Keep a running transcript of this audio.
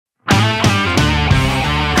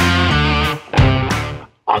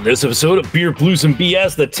On this episode of Beer, Blues, and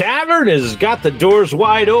BS, the Tavern has got the doors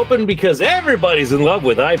wide open because everybody's in love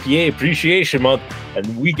with IPA Appreciation Month,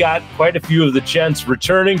 and we got quite a few of the gents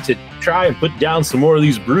returning to try and put down some more of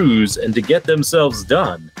these brews and to get themselves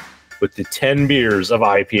done with the 10 beers of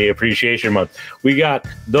IPA Appreciation Month. We got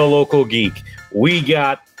the local geek. We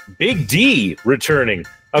got Big D returning.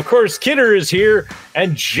 Of course, Kidder is here,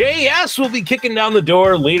 and JS will be kicking down the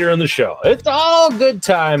door later in the show. It's all good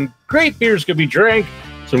time. Great beers could be drank.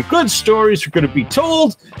 Some good stories are going to be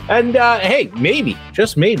told. And hey, maybe,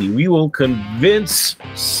 just maybe, we will convince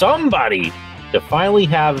somebody to finally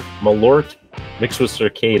have Mallort mixed with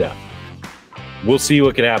Circada. We'll see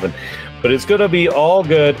what can happen. But it's going to be all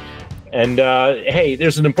good. And hey,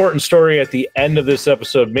 there's an important story at the end of this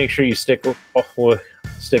episode. Make sure you stick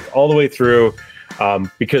all the way through.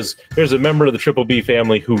 Because there's a member of the Triple B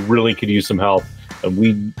family who really could use some help, and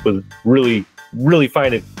we would really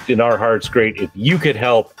find it in our hearts great if you could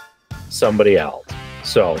help somebody else.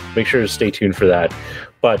 So make sure to stay tuned for that.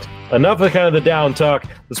 But enough of kind of the down talk.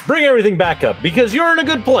 Let's bring everything back up because you're in a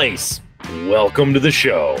good place. Welcome to the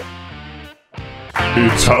show.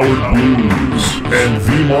 It's Howard Blues and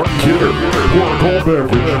V-Mark Kidder. Pour a cold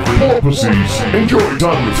beverage, pull up a seat, enjoy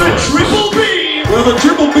time with friends. The Triple B! Well, the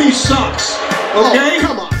Triple B sucks. Okay? Oh,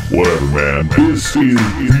 come on. Whatever, man. This is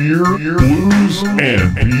Beer, Blues,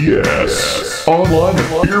 and BS. Online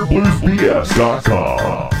at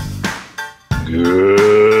beerbluesbs.com.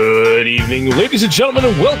 Good evening, ladies and gentlemen,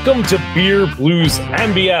 and welcome to Beer, Blues,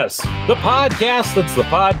 and BS, the podcast that's the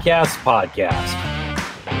podcast.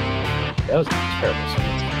 That was a terrible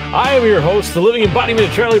sentence. I am your host, the living embodiment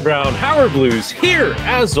of Charlie Brown, Howard Blues, here,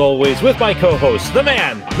 as always, with my co-host, the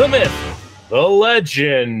man, the myth, the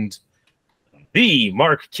legend, the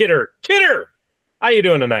Mark Kidder. Kidder, how you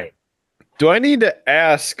doing tonight? Do I need to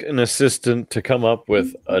ask an assistant to come up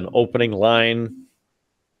with an opening line?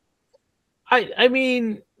 I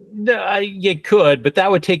mean, you could, but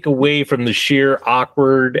that would take away from the sheer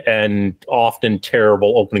awkward and often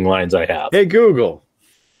terrible opening lines I have. Hey, Google,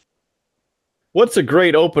 what's a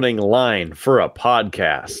great opening line for a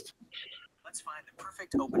podcast? Let's find the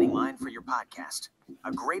perfect opening line for your podcast.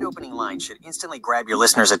 A great opening line should instantly grab your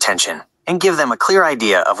listeners' attention and give them a clear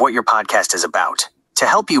idea of what your podcast is about. To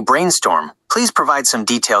help you brainstorm, please provide some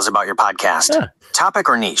details about your podcast. Topic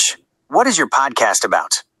or niche. What is your podcast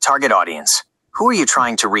about? Target audience. Who are you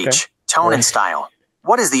trying to reach? Okay. Tone and style.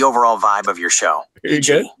 What is the overall vibe of your show?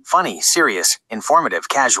 Good. Funny, serious, informative,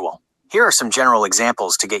 casual. Here are some general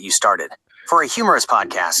examples to get you started. For a humorous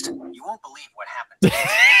podcast, you won't believe what happened.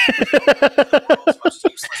 The world's most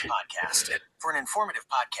useless podcast. For an informative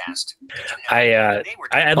podcast,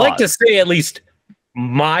 I'd like to say at least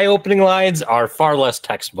my opening lines are far less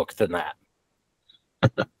textbook than that.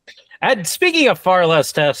 And speaking of far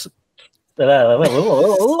less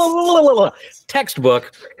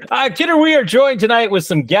textbook, Kidder, we are joined tonight with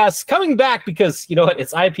some guests coming back because, you know what,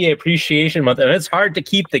 it's IPA Appreciation Month, and it's hard to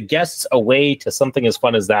keep the guests away to something as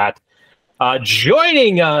fun as that.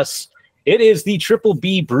 Joining us, it is the Triple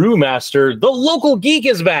B Brewmaster. The local geek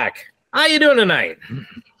is back. How you doing tonight?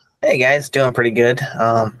 Hey guys, doing pretty good.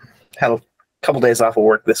 Had a couple days off of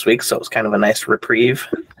work this week, so it was kind of a nice reprieve.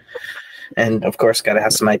 And of course, got to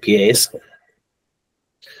have some IPAs.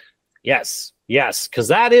 Yes, because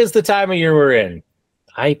that is the time of year we're in.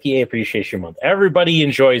 IPA Appreciation Month. Everybody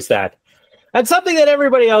enjoys that. That's something that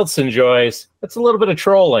everybody else enjoys. It's a little bit of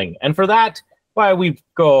trolling. And for that, why we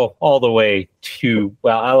go all the way to,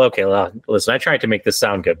 listen, I tried to make this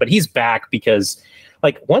sound good, but he's back because,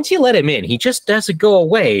 like, once you let him in, he just doesn't go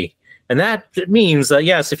away. And that means,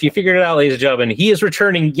 yes, if you figured it out, ladies and gentlemen, he is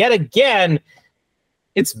returning yet again.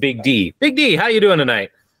 It's Big D. Big D, how you doing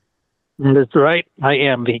tonight? That's right. I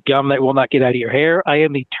am the gum that will not get out of your hair. I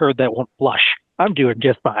am the turd that won't flush. I'm doing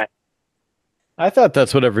just fine. I thought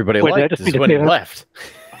that's what everybody liked is when he that? left.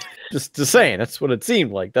 Just saying, that's what it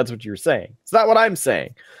seemed like. That's what you were saying. It's not what I'm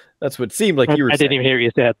saying. That's what it seemed like you were saying. I didn't even hear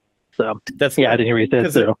you said. So that's I didn't hear you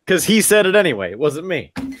said. So because he said it anyway. It wasn't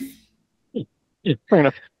me. Yeah, fair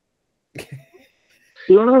enough.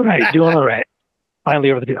 Doing all right.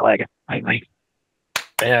 Finally over the jet lag. Finally.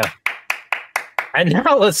 Yeah. And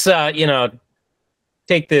now let's,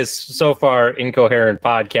 take this so far incoherent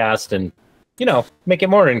podcast and, make it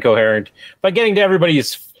more incoherent by getting to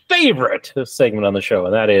everybody's favorite segment on the show,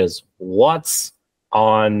 and that is What's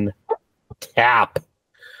on Tap.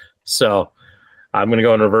 So I'm going to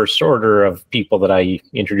go in reverse order of people that I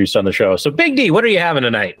introduced on the show. So Big D, what are you having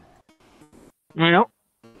tonight? Well,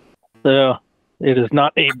 it is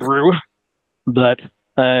not a brew, but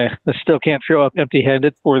I still can't show up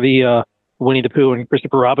empty-handed for the Winnie the Pooh and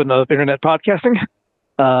Christopher Robin of internet podcasting.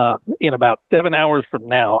 In about 7 hours from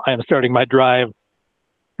now, I am starting my drive.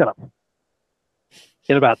 Shut up.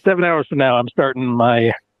 In about 7 hours from now, I'm starting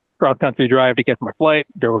my cross-country drive to catch my flight,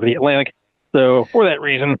 go over the Atlantic. So for that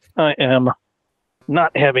reason, I am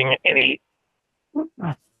not having any,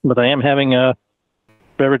 but I am having a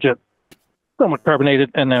beverage that's somewhat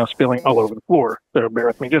carbonated and now spilling all over the floor. So bear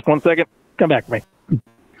with me just 1 second. Come back to me.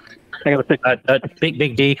 I gotta fix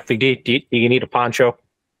Big D, do you need a poncho?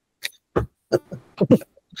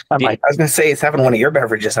 I might. I was going to say, he's having one of your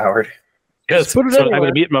beverages, Howard. Yes. I'm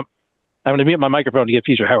gonna mute my microphone to get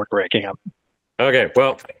future Howard correct. Hang on. Okay.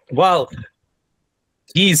 Well, while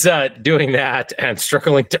he's doing that and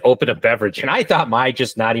struggling to open a beverage, and I thought my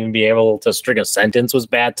just not even be able to string a sentence was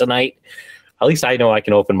bad tonight. At least I know I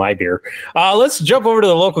can open my beer. Let's jump over to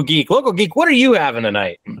the Local Geek. Local Geek, what are you having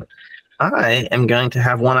tonight? I am going to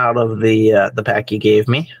have one out of the pack you gave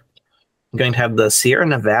me. I'm going to have the Sierra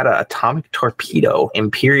Nevada Atomic Torpedo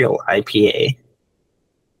Imperial IPA.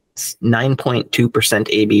 It's 9.2%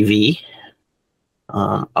 ABV.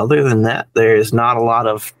 Other than that, there's not a lot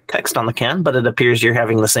of text on the can, but it appears you're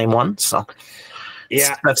having the same one. So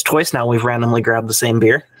Yeah, that's twice now we've randomly grabbed the same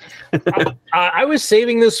beer. I was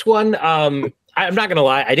saving this one. I'm not going to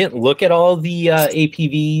lie. I didn't look at all the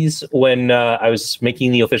APVs when I was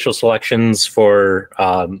making the official selections for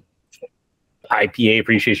IPA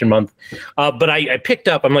Appreciation Month. But I picked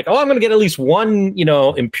up, I'm like, I'm going to get at least one,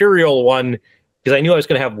 Imperial one, because I knew I was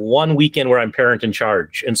going to have one weekend where I'm parent in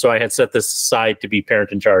charge. And so I had set this aside to be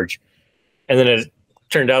parent in charge. And then it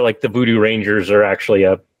turned out like the Voodoo Rangers are actually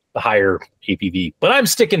a higher APV. But I'm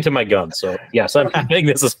sticking to my guns. So yes, I'm having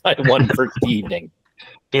this as my one for the evening.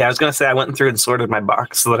 Yeah, I was going to say I went through and sorted my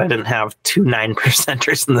box so that I didn't have 2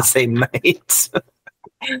 9%ers in the same night.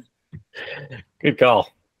 Good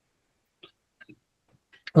call.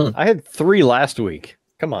 I had 3 last week.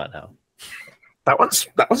 Come on now. That one's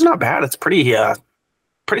not bad. It's pretty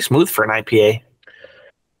smooth for an IPA.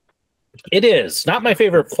 It is not my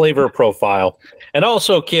favorite flavor profile. And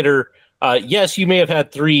also, Kidder, yes, you may have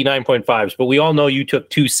had 3 9.5s, but we all know you took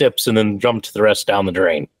 2 sips and then jumped the rest down the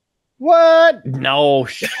drain. What? No.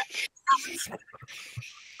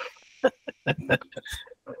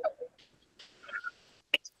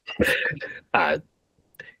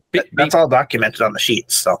 That's all documented on the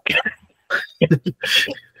sheets. So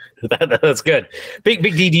that's good. Big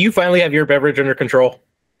D, do you finally have your beverage under control?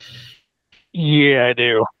 Yeah, I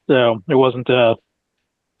do. So it wasn't that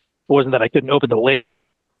I couldn't open the lid.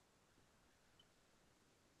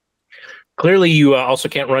 Clearly, you also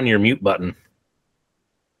can't run your mute button.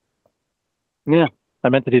 Yeah, I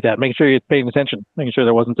meant to do that. Making sure you're paying attention. Making sure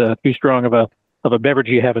there wasn't too strong of a beverage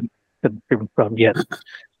you haven't driven from yet.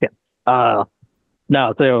 Yeah.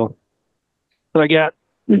 No, so I got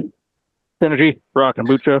Synergy, Raw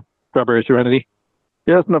Kombucha, Strawberry Serenity.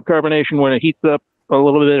 Just enough carbonation when it heats up a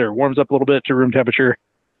little bit or warms up a little bit to room temperature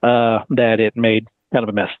that it made kind of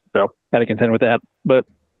a mess. So had to contend with that. But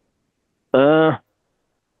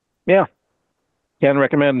yeah, can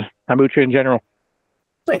recommend kombucha in general.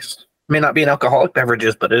 nice. May not be an alcoholic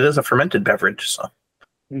beverages, but it is a fermented beverage. So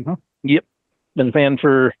Yep, been a fan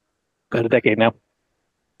for about a decade now.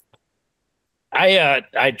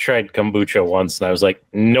 I tried kombucha once and I was like,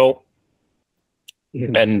 nope.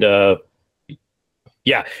 And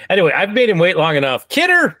yeah. Anyway, I've made him wait long enough.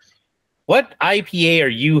 Kidder, what IPA are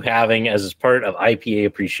you having as part of IPA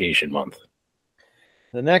Appreciation Month?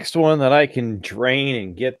 The next one that I can drain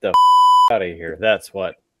and get the out of here. That's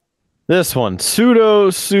what. This one,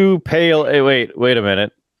 Sioux Pale Ale. Wait a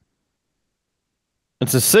minute.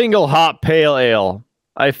 It's a single hop pale ale.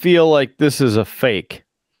 I feel like this is a fake.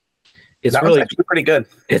 It's that really was actually pretty good.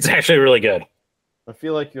 It's actually really good. I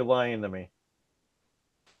feel like you're lying to me.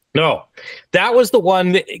 No, that was the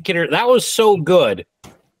one that was so good.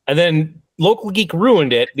 And then Local Geek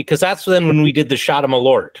ruined it because that's then when we did the shot of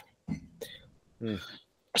Mallort.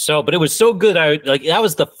 So, but it was so good. That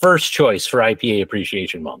was the first choice for IPA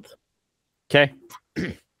Appreciation Month. Okay.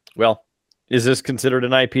 Well, is this considered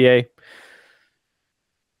an IPA?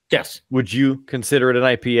 Yes. Would you consider it an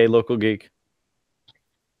IPA, Local Geek?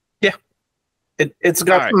 Yeah. It's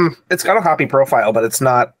got a hoppy profile, but it's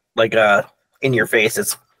not like in your face.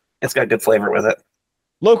 It's got good flavor with it.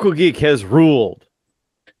 Local Geek has ruled.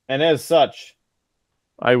 And as such,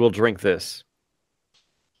 I will drink this.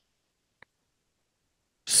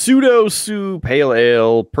 Sioux Pale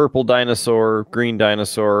Ale, Purple Dinosaur, Green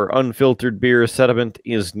Dinosaur, unfiltered beer sediment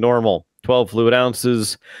is normal. 12 fluid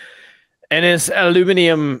ounces. And it's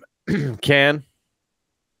aluminum can.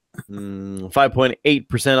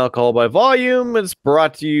 5.8% alcohol by volume. It's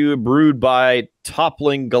brewed by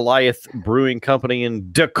Toppling Goliath Brewing Company in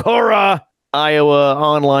Decorah, Iowa,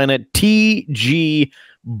 online at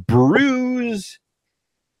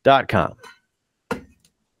tgbrews.com.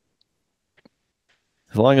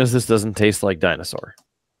 As long as this doesn't taste like dinosaur.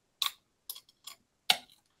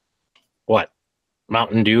 What?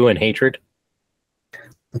 Mountain Dew and hatred?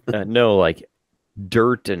 No, like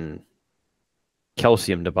dirt and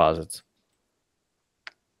calcium deposits.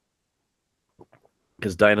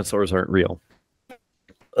 Because dinosaurs aren't real.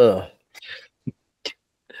 Ugh.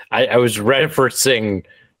 I was referencing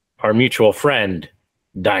our mutual friend,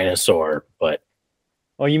 Dinosaur, but...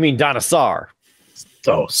 Oh, you mean dinosaur?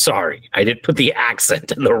 So sorry. I didn't put the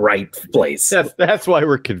accent in the right place. That's why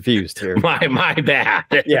we're confused here. My bad.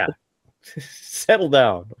 Yeah. Settle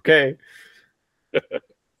down, okay?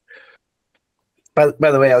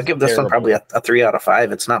 By the way, I'll give this one probably a 3 out of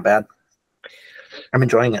 5. It's not bad. I'm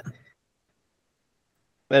enjoying it.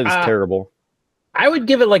 That is terrible. I would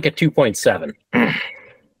give it like a 2.7.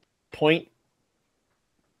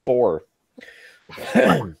 0.4.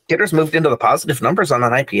 Gitter's moved into the positive numbers on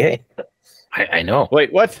an IPA. I know.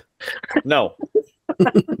 Wait, what? No.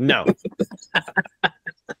 No.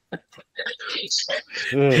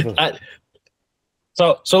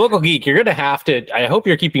 So Local Geek, you're gonna have to. I hope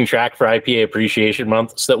you're keeping track for IPA Appreciation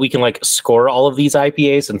Month so that we can like score all of these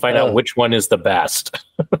IPAs and find out which one is the best.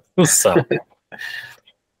 So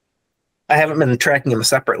I haven't been tracking them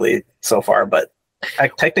separately so far, but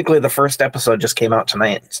technically the first episode just came out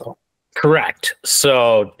tonight. So correct.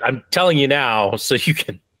 So I'm telling you now, so you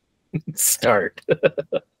can start.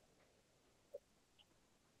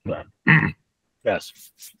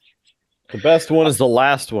 Yes. The best one is the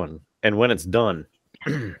last one, and when it's done.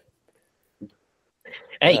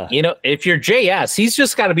 Hey, you know, if you're JS, he's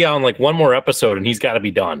just got to be on like one more episode and he's got to be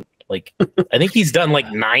done. Like, I think he's done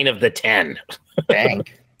like 9 of the 10. Dang.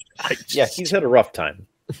 Yeah, he's had a rough time.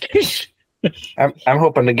 I'm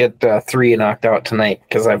hoping to get 3 knocked out tonight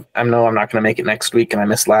because I know I'm not going to make it next week and I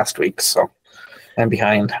missed last week, so I'm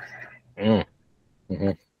behind.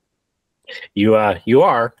 Mm-hmm. You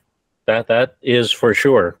are. That is for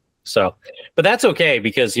sure. So, but that's okay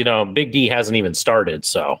because you know Big D hasn't even started.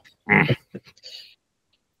 So, Not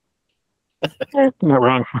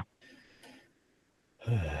wrong.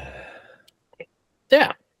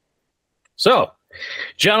 yeah. So,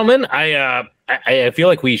 gentlemen, I feel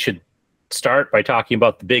like we should start by talking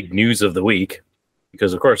about the big news of the week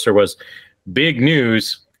because, of course, there was big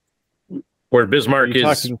news where Bismarck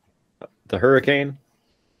is the hurricane.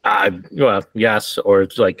 Well, yes, or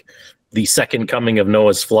it's like the second coming of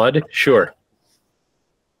Noah's flood. Sure.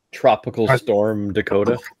 Tropical storm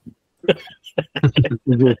Dakota.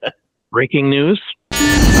 Breaking news.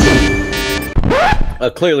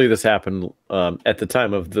 Clearly, this happened at the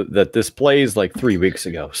time of that this plays like 3 weeks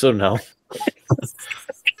ago. So no.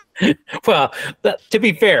 Well, to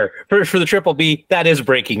be fair, for the Triple B, that is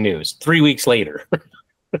breaking news. 3 weeks later.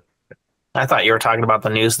 I thought you were talking about the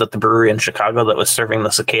news that the brewery in Chicago that was serving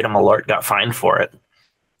the cicada Mallort got fined for it.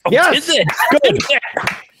 Oh, yes, did good,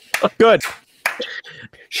 good.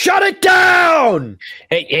 Shut it down.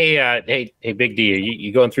 Hey, Big D,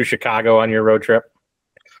 you going through Chicago on your road trip?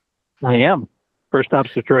 I am. First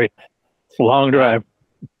stop's Detroit. Long drive.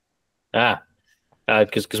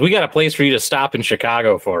 Because we got a place for you to stop in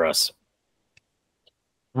Chicago for us.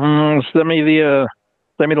 Send me the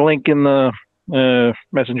link in the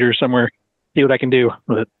messenger somewhere. See what I can do.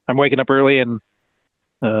 But I'm waking up early and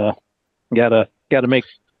gotta make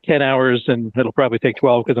 10 hours, and it'll probably take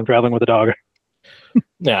 12 because I'm traveling with a dog.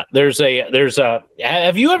 Yeah, there's a.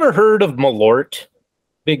 Have you ever heard of Mallort,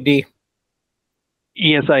 Big D?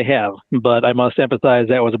 Yes, I have, but I must emphasize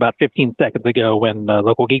that was about 15 seconds ago when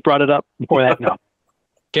Local Geek brought it up. Before that, no.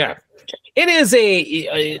 Yeah, it is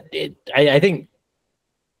I think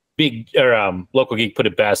Local Geek put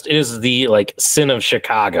it best. It is the like sin of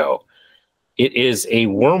Chicago. It is a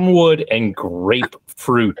wormwood and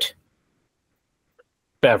grapefruit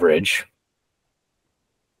beverage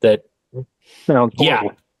that sounds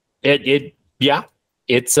horrible. It's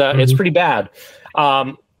pretty bad.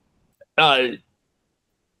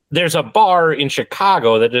 There's a bar in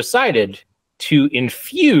Chicago that decided to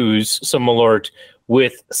infuse some Mallort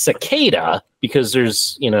with cicada because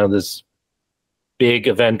there's this big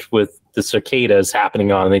event with the cicadas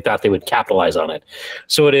happening on, and they thought they would capitalize on it.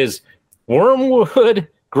 So it is wormwood,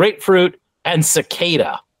 grapefruit, and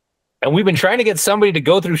cicada. And we've been trying to get somebody to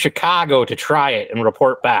go through Chicago to try it and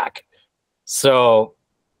report back. So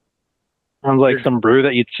sounds like some brew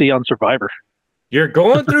that you'd see on Survivor. You're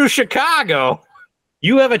going through Chicago.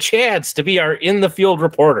 You have a chance to be our in the field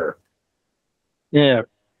reporter. Yeah,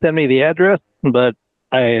 send me the address, but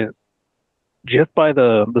I just by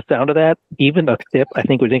the sound of that, even a sip, I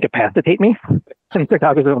think, would incapacitate me. And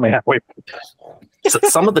Chicago's only halfway. So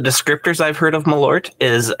some of the descriptors I've heard of Mallort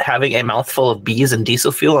is having a mouthful of bees and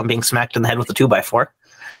diesel fuel and being smacked in the head with a 2x4.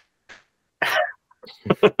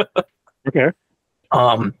 Okay.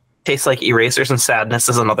 Tastes like erasers and sadness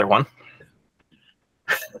is another one.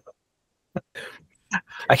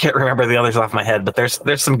 I can't remember the others off my head, but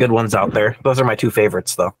there's some good ones out there. Those are my two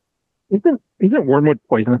favorites, though. Isn't wormwood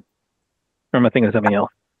poisonous? Or am I thinking of something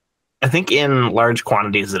else? I think in large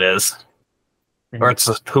quantities it is, or it's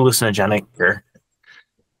hallucinogenic, or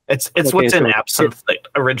it's okay, what's in absinthe that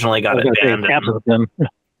originally got it banned. Absinthe.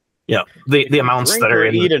 Yeah, the amounts that are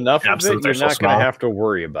in eat enough of absinthe it, you're not going to have to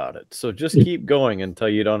worry about it. So just keep going until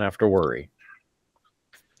you don't have to worry.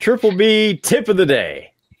 Triple B tip of the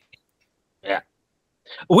day. Yeah,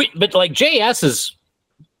 but like JS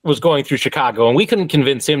was going through Chicago, and we couldn't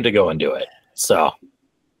convince him to go and do it. So,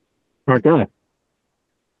 okay.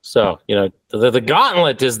 So the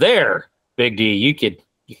gauntlet is there, Big D. You could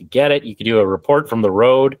get it. You could do a report from the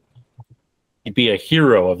road. You'd be a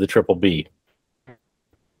hero of the Triple B.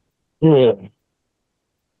 We'll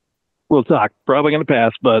talk. Probably going to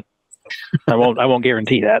pass, but I won't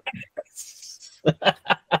guarantee that.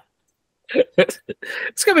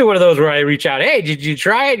 It's gonna be one of those where I reach out. Hey, did you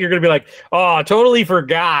try it? You're gonna be like, oh, totally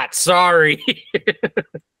forgot. Sorry.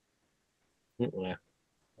 Well,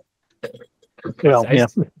 yeah.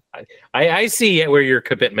 I see where your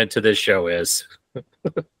commitment to this show is.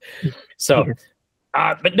 So,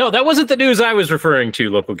 but no, that wasn't the news I was referring to,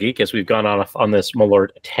 Local Geek, as we've gone on this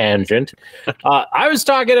Mallort tangent. I was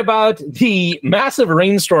talking about the massive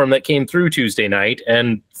rainstorm that came through Tuesday night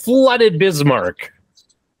and flooded Bismarck.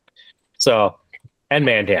 So, and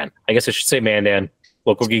Mandan. I guess I should say Mandan.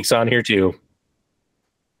 Local Geek's on here too.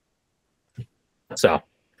 So,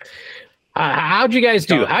 how'd you guys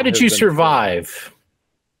do? How did you survive?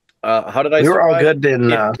 How did I survive? We were all good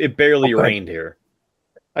in... It barely rained here.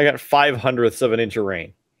 I got 0.05 of an inch of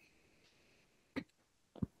rain.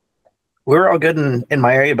 We were all good in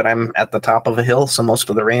my area, but I'm at the top of a hill, so most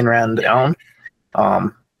of the rain ran down.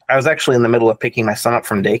 I was actually in the middle of picking my son up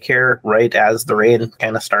from daycare right as the rain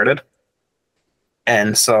kind of started.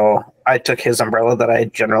 And so I took his umbrella that I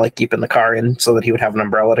generally keep in the car in so that he would have an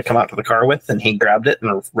umbrella to come out to the car with, and he grabbed it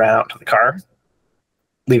and ran out to the car,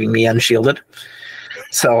 leaving me unshielded.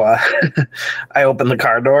 So I opened the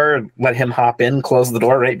car door, let him hop in, closed the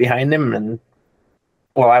door right behind him, and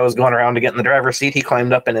while I was going around to get in the driver's seat, he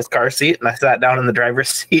climbed up in his car seat, and I sat down in the driver's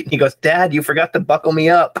seat, and he goes, "Dad, you forgot to buckle me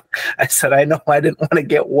up." I said, "I know, I didn't want to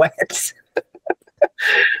get wet."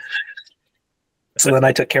 So then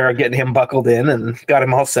I took care of getting him buckled in and got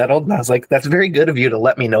him all settled, and I was like, "That's very good of you to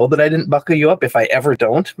let me know that I didn't buckle you up. If I ever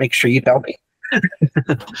don't, make sure you tell me."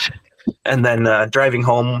 And then driving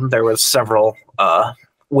home, there was several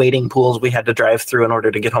wading pools we had to drive through in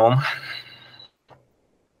order to get home.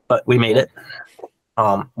 But we made it.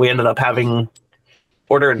 We ended up having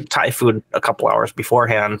ordered Thai food a couple hours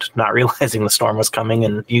beforehand, not realizing the storm was coming,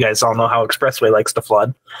 and you guys all know how Expressway likes to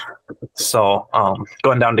flood. So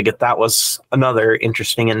going down to get that was another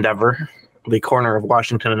interesting endeavor. The corner of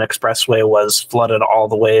Washington and Expressway was flooded all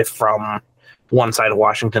the way from one side of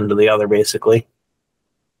Washington to the other, basically.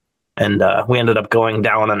 And we ended up going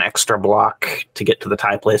down an extra block to get to the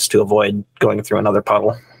Thai place to avoid going through another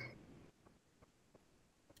puddle.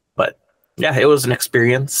 But yeah, it was an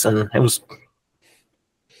experience, and it was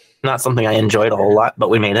not something I enjoyed a whole lot, but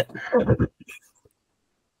we made it. I'm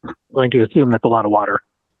going to assume that's a lot of water.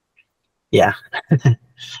 Yeah.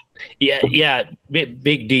 Yeah. Big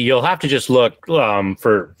D, you'll have to just look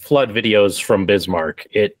for flood videos from Bismarck.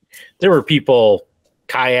 There were people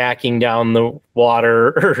kayaking down the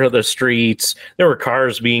water or the streets. There were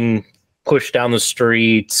cars being pushed down the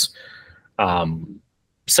streets.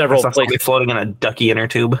 Several places floating in a ducky inner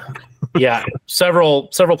tube. Yeah, several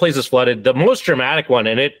places flooded. The most dramatic one,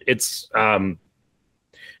 and it's I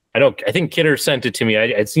think Kidder sent it to me.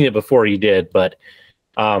 I'd seen it before he did, but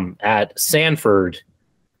at Sanford,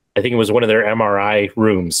 I think it was one of their MRI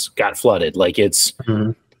rooms got flooded. Like it's,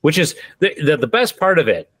 which is the best part of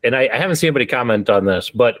it. And I haven't seen anybody comment on this,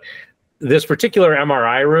 but this particular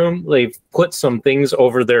MRI room, they've put some things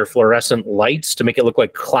over their fluorescent lights to make it look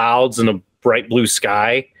like clouds in a bright blue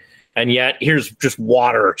sky. And yet here's just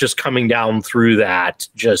water just coming down through that.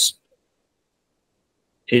 Just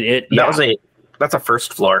that's a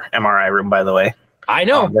first floor MRI room, by the way. I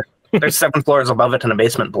know. There's 7 floors above it and a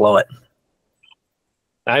basement below it.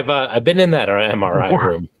 I've been in that MRI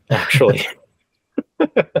room, actually.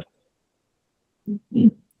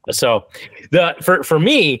 So for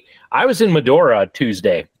me, I was in Medora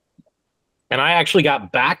Tuesday, and I actually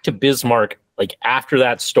got back to Bismarck like after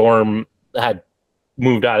that storm had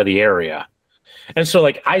moved out of the area. And so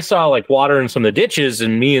like I saw like water in some of the ditches,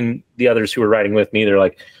 and me and the others who were riding with me, they're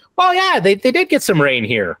like, well, yeah, they did get some rain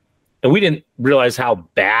here. And we didn't realize how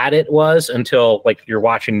bad it was until like you're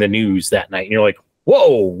watching the news that night and you're like,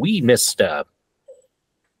 whoa, we missed a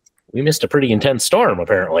pretty intense storm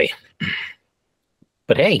apparently.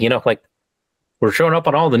 But hey, you know, like we're showing up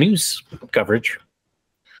on all the news coverage.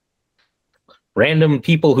 Random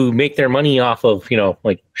people who make their money off of, you know,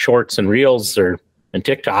 like shorts and reels and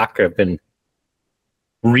TikTok have been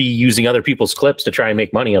reusing other people's clips to try and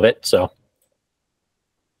make money of it. So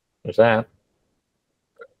there's that.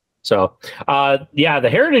 So, yeah, the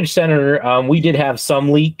Heritage Center, we did have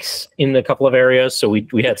some leaks in a couple of areas. So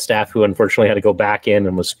we had staff who unfortunately had to go back in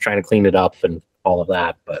and was trying to clean it up and all of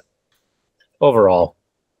that. But overall,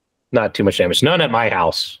 not too much damage. None at my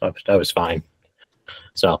house. I was fine.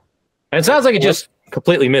 So, and it sounds like it just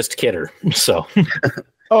completely missed Kidder. So,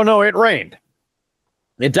 Oh, no, it rained.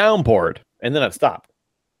 It downpoured, and then it stopped.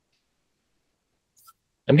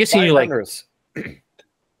 I'm guessing you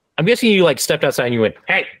like stepped outside and you went,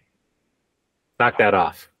 hey, knock that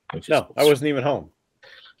off. No, I wasn't even home.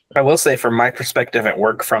 I will say, from my perspective at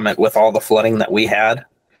work from it, with all the flooding that we had,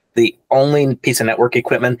 the only piece of network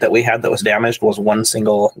equipment that we had that was damaged was one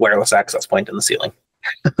single wireless access point in the ceiling,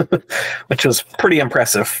 which was pretty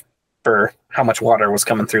impressive for how much water was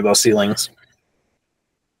coming through those ceilings.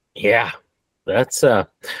 Yeah, that's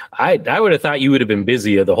I would have thought you would have been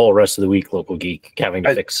busy the whole rest of the week, Local Geek, having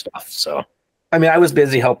to fix stuff. So I mean, I was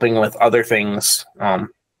busy helping with other things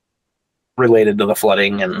related to the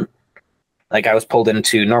flooding, and like I was pulled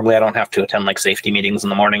into, normally I don't have to attend like safety meetings in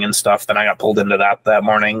the morning and stuff. Then I got pulled into that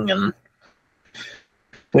morning, and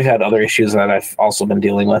we've had other issues that I've also been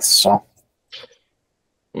dealing with. So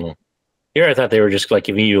here I thought they were just like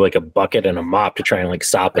giving you like a bucket and a mop to try and like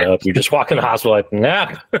sop it up. You just walk in the hospital like,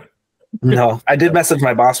 nah. No, I did message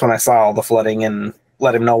my boss when I saw all the flooding and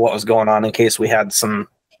let him know what was going on in case we had some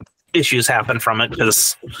issues happen from it,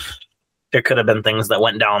 because there could have been things that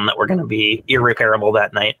went down that were going to be irreparable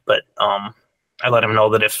that night. But I let him know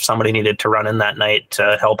that if somebody needed to run in that night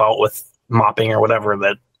to help out with mopping or whatever,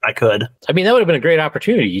 that I could. I mean, that would have been a great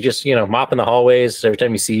opportunity. You just, you know, mop in the hallways every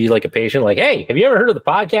time you see like a patient, like, hey, have you ever heard of the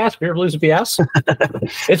podcast Fear of Losing PS?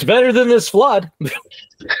 It's better than this flood.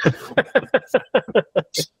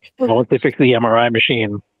 Once they fix the MRI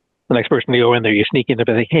machine, the next person to go in there, you sneak in there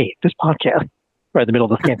and be like, hey, this podcast, right in the middle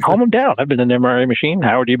of the scan, calm them down. I've been in an MRI machine.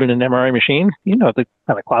 Howard, you've been in an MRI machine. You know, the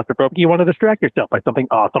kind of claustrophobic. You want to distract yourself by something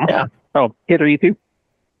awesome. Yeah. Oh, Kidder, you too?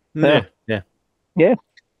 Yeah.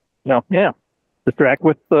 No, yeah. Distract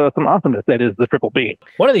with some awesomeness. That is the triple B.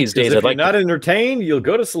 One of these days, If I'd you're like not entertained, you'll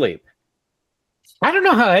go to sleep. I don't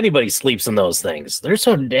know how anybody sleeps in those things. They're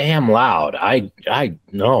so damn loud. I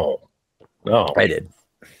no. I did.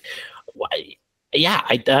 Why? Yeah,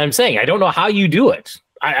 I'm saying I don't know how you do it.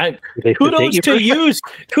 Kudos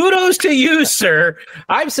to you, sir.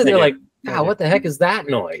 I'm sitting there like, wow, what the heck is that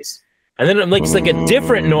noise? And then it makes like a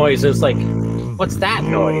different noise. It's like, what's that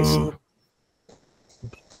noise?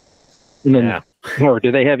 And then, or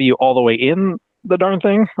do they have you all the way in the darn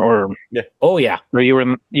thing, or oh yeah, or you were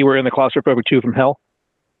in the claustrophobic tube from hell?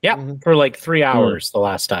 Yeah, for like 3 hours the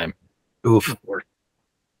last time. Oof.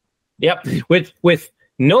 Yep, with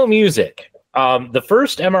no music. The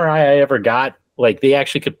first MRI I ever got, like they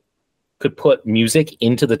actually could put music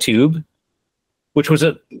into the tube, which was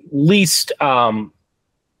at least the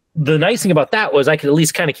nice thing about that was I could at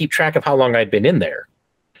least kind of keep track of how long I'd been in there.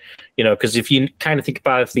 You know, because if you kind of think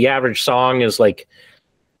about it, if the average song is like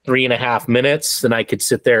 3.5 minutes, then I could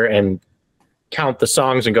sit there and count the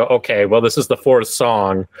songs and go, okay, well, this is the 4th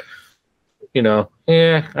song. You know,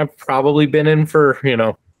 I've probably been in for,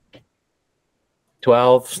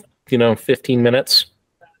 12, 15 minutes.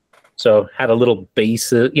 So had a little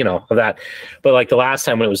base, of that. But like the last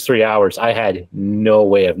time when it was 3 hours, I had no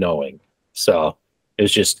way of knowing. So it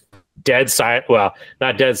was just dead silent. Well,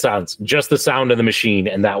 not dead silence, just the sound of the machine.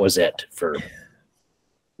 And that was it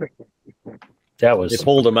They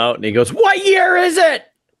pulled him out and he goes, what year is it?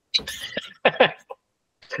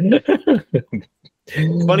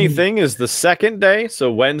 Funny thing is the second day,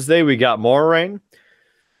 so Wednesday, we got more rain.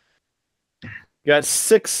 Got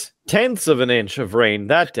 0.6 of an inch of rain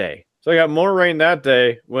that day. So I got more rain that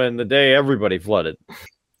day when the day everybody flooded.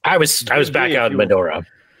 I was back out in Medora.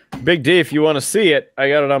 Big D, if you want to see it, I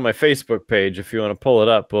got it on my Facebook page. If you want to pull it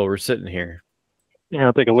up while we're sitting here. Yeah,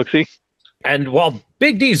 I'll take a look-see. And while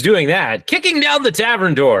Big D's doing that, kicking down the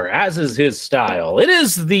tavern door, as is his style, it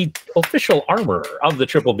is the official armor of the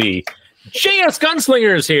Triple B. JS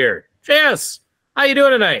Gunslinger is here. JS, how you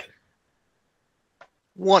doing tonight?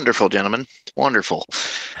 Wonderful, gentlemen. Wonderful.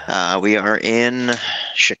 We are in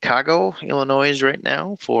Chicago, Illinois right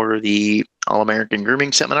now for the All-American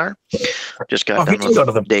Grooming Seminar. Just got done with go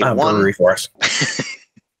to the day one. brewery for us.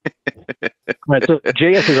 Right, so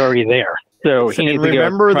JS is already there. So he needs to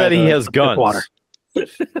remember go that try he the has guns. water.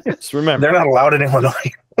 Just remember. They're not allowed in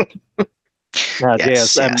Illinois.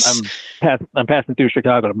 Yes, JS, I'm passing through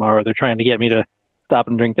Chicago tomorrow. They're trying to get me to stop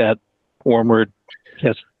and drink that warm word.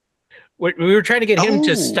 Yes. We were trying to get him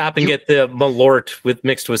to stop and get the Mallort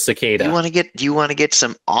mixed with cicada. Do you want to get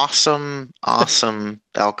some awesome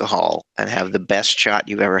alcohol and have the best shot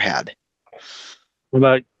you've ever had? What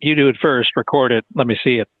about you do it first, record it, let me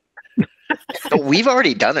see it. Oh, we've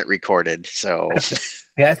already done it recorded, so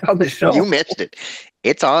Yeah, it's on the show. you missed it.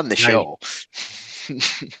 It's on the show.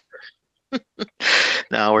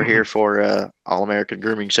 Now we're here for All-American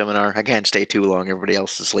Grooming Seminar. I can't stay too long. Everybody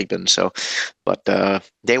else is sleeping. So, but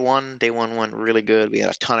day one went really good. We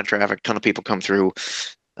had a ton of traffic, ton of people come through.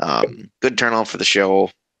 Good turnout for the show.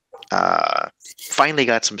 Finally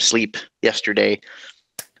got some sleep yesterday.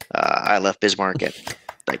 I left Bismarck at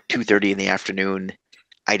like 2:30 in the afternoon.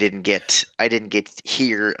 I didn't get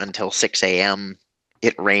here until 6 a.m.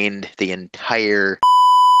 It rained the entire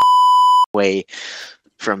way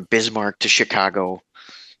from Bismarck to Chicago.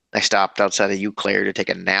 I stopped outside of Eau Claire to take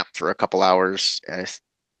a nap for a couple hours.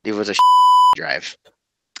 It was a drive.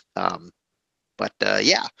 But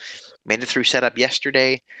yeah, made it through setup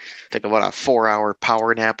yesterday. Took about a 4-hour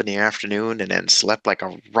power nap in the afternoon, and then slept like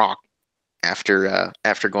a rock after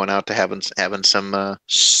going out to having some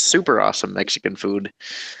super awesome Mexican food.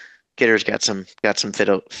 Kidder's got some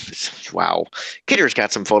wow. Kidder's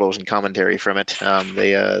got some photos and commentary from it.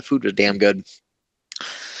 The food was damn good.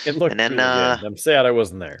 It looked and then, good. I'm sad I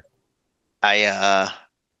wasn't there. I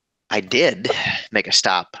did make a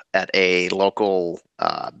stop at a local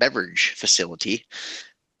beverage facility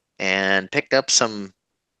and picked up some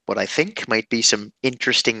what I think might be some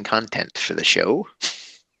interesting content for the show.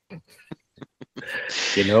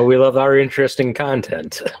 You know, we love our interesting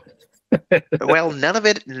content. Well, none of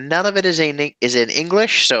it is in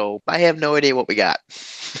English, so I have no idea what we got.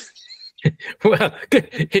 Well,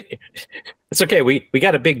 it's okay. We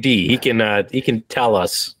got a big D. He can tell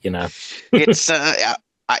us. You know, It's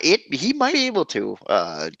he might be able to.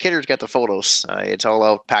 Kidder's got the photos. It's all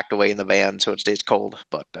out packed away in the van, so it stays cold.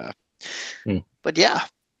 But yeah.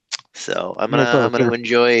 So I'm gonna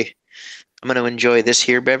enjoy this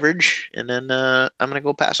here beverage, and then I'm gonna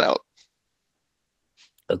go pass out.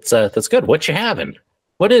 that's good. What you having?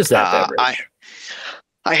 What is that beverage?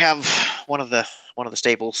 I have one of the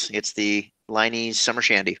staples. It's the Liney's Summer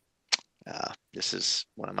Shandy. This is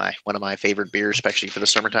one of my favorite beers, especially for the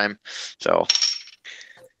summertime. So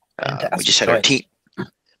we just had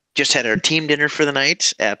our team dinner for the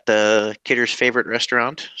night at Kidder's favorite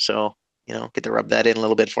restaurant. So get to rub that in a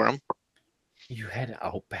little bit for him. You had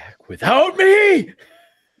Outback without me.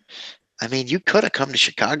 I mean, you could have come to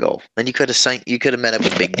Chicago, and you could have met up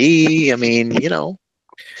with Big D. I mean,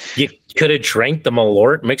 you could have drank the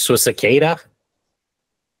Mallort mixed with cicada.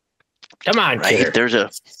 Come on, right? Kidder.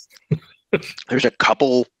 There's a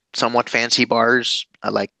couple somewhat fancy bars,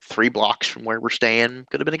 like 3 blocks from where we're staying.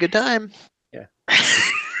 Could have been a good time. Yeah.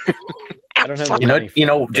 I don't have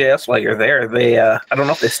JS, while you're there, they I don't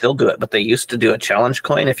know if they still do it, but they used to do a challenge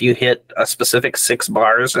coin if you hit a specific 6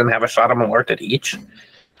 bars and have a shot of Mallort at each.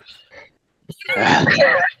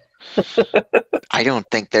 I don't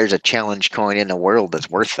think there's a challenge coin in the world that's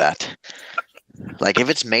worth that. Like, if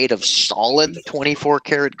it's made of solid 24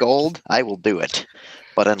 karat gold, I will do it.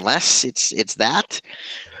 But unless it's that,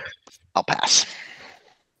 I'll pass.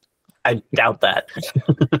 I doubt that.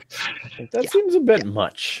 That seems a bit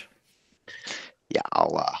much. Yeah,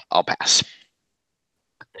 I'll pass.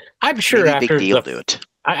 I'm sure Maybe after Big Deal do it.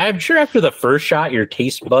 I'm sure after the first shot, your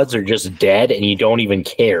taste buds are just dead, and you don't even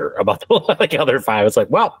care about the other 5. It's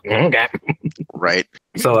like, well, okay, right.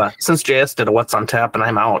 So since JS did a What's on Tap and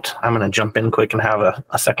I'm out, I'm gonna jump in quick and have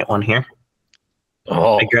a second one here.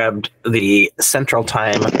 Oh. I grabbed the Central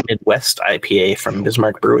Time Midwest IPA from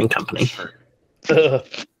Bismarck Brewing Company. There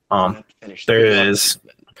is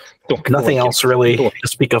nothing else really to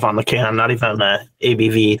speak of on the can, not even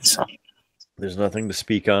ABV. So there's nothing to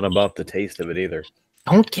speak on about the taste of it either.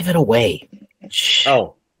 Don't give it away.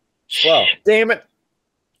 Oh, well, damn it!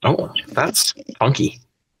 Oh, that's funky.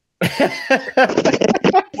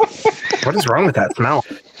 What is wrong with that smell?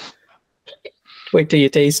 Wait till you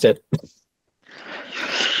taste it.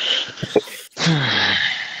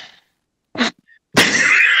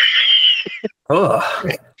 Oh,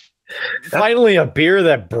 finally a beer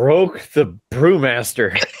that broke the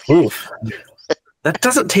brewmaster. Oof. That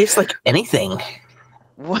doesn't taste like anything.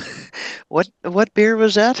 What beer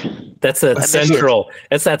was that? That's a central.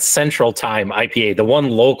 That's that Central Time IPA, the one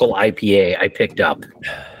local IPA I picked up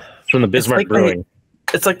from the Bismarck Brewing.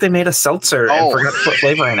 It's like they made a seltzer and forgot to put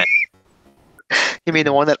flavor in it. You mean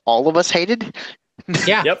the one that all of us hated?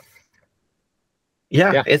 Yeah. Yep.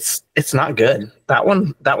 Yeah, it's not good. That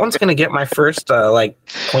one's gonna get my first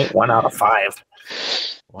 0.1 out of 5.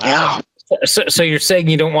 Wow. Yeah. So you're saying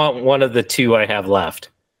you don't want one of the two I have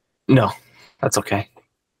left? No, that's okay.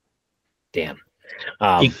 Damn.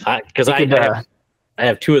 Because I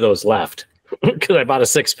have two of those left because I bought a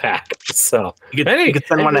 6-pack. So you could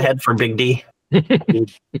send one ahead for Big D.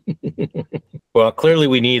 Well, clearly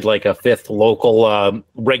we need like a 5th local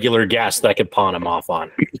regular guest that I could pawn him off on.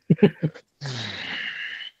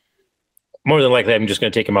 More than likely, I'm just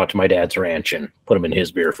going to take him out to my dad's ranch and put him in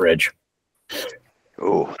his beer fridge.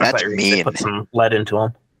 Oh, that's mean. Put some lead into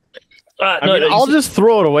him. I'll just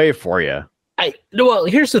throw it away for you. Well,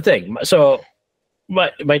 here's the thing. So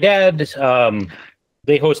my dad,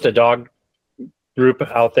 they host a dog group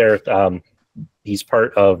out there. He's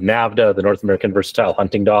part of NAVDA, the North American Versatile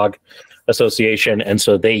Hunting Dog Association, and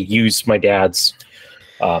so they use my dad's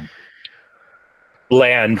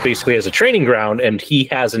land basically as a training ground, and he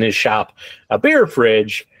has in his shop a beer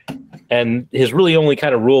fridge, and his really only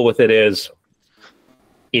kind of rule with it is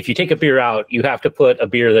if you take a beer out, you have to put a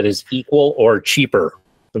beer that is equal or cheaper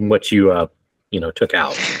than what you took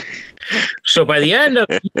out. So by the end of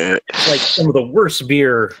like some of the worst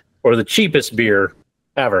beer or the cheapest beer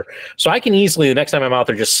ever. So I can easily, the next time I'm out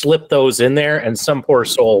there, just slip those in there and some poor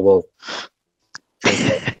soul will.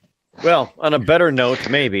 Well, on a better note,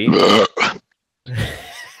 maybe.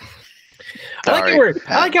 I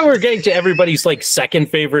like how we're getting to everybody's like second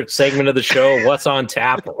favorite segment of the show. What's on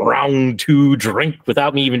tap? Round 2, drink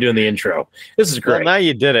without me even doing the intro. This is great. Well, now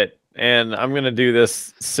you did it. And I'm going to do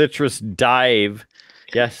this Citrus Dive.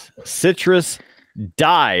 Yes, Citrus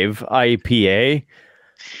Dive IPA.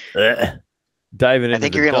 Diving into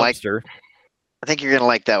the dumpster. I think you're going to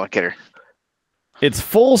like that one, Kidder. It's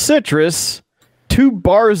full citrus, 2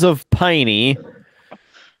 bars of piney.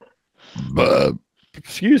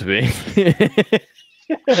 Excuse me.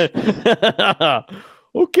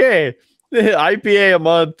 Okay. IPA a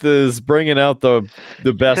month is bringing out the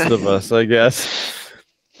best of us, I guess.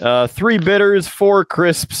 3 bitters, 4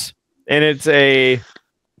 crisps, and it's a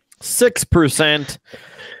 6%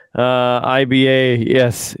 IBA.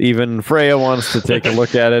 Yes, even Freya wants to take a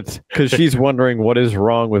look at it because she's wondering what is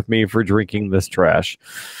wrong with me for drinking this trash.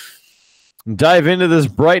 Dive into this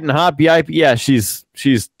bright and hoppy IPA. Yeah, she's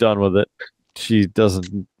done with it. She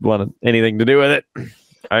doesn't want anything to do with it.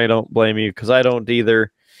 I don't blame you because I don't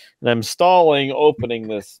either. And I'm stalling opening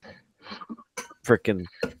this freaking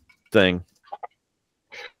thing.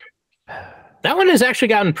 That one has actually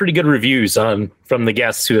gotten pretty good reviews from the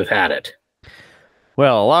guests who have had it.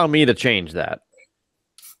 Well, allow me to change that.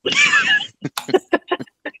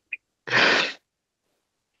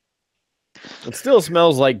 It still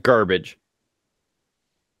smells like garbage.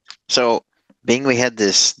 So, being we had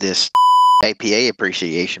this IPA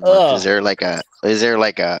Appreciation Month, is there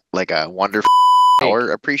like a wonderful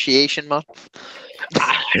hour appreciation month?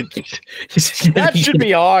 That should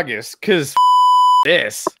be August, because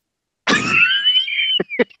this.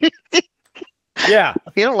 Yeah.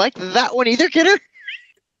 You don't like that one either, Kidder?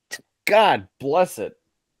 God bless it.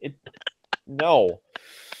 No.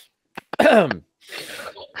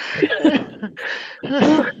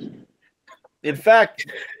 In fact,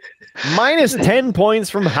 minus 10 points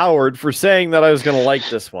from Howard for saying that I was going to like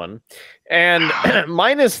this one. And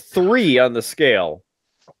minus 3 on the scale.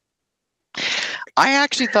 I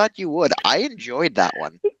actually thought you would. I enjoyed that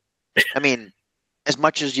one. I mean, as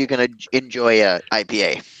much as you're going to enjoy a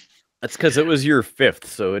IPA. That's because it was your 5th,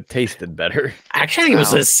 so it tasted better. Actually, I think it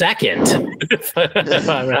was the 2nd, if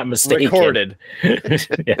I'm not mistaken. Recorded.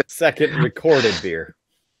 Yeah. 2nd recorded beer.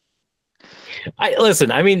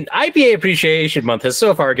 Listen, I mean, IPA Appreciation Month has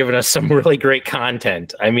so far given us some really great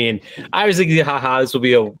content. I mean, I was thinking, haha, this will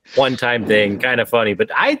be a one-time thing, kind of funny, but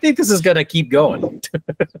I think this is going to keep going.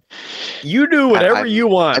 You do whatever you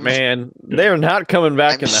want, man. They're not coming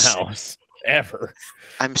back in the house, ever.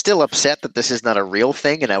 I'm still upset that this is not a real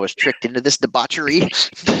thing and I was tricked into this debauchery.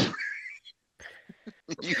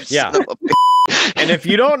 Yeah. And if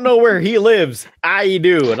you don't know where he lives, I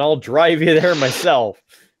do, and I'll drive you there myself.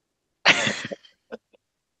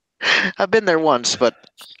 I've been there once, but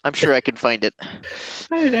I'm sure I can find it.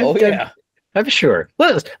 Yeah. I'm sure.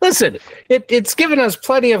 Listen, it's given us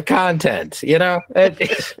plenty of content, you know?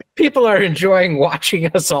 People are enjoying watching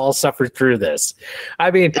us all suffer through this.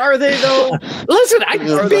 I mean, are they though? Listen,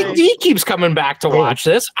 Big D keeps coming back to watch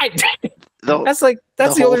this. That's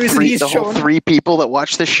the only reason he's the whole showing. 3 people that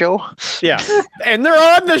watch this show. Yeah, and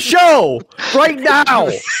they're on the show right now.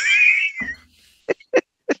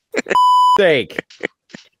 Sake.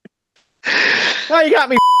 Now you got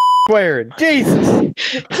me swearing. Jesus.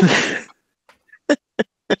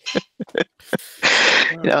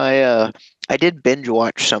 I did binge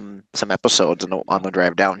watch some episodes on the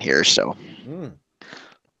drive down here. So.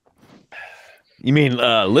 You mean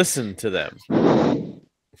listen to them?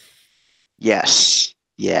 Yes.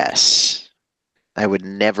 I would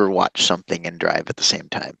never watch something and drive at the same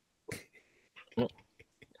time.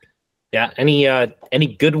 Yeah. Any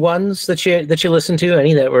good ones that you listened to?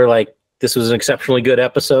 Any that were like, this was an exceptionally good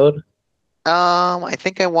episode? I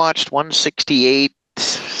think I watched 167,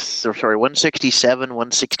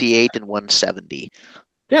 168, and 170.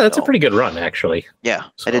 Yeah, that's a pretty good run, actually. Yeah,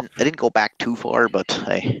 So- I didn't go back too far, but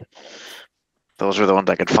those are the ones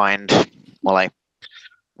I could find while I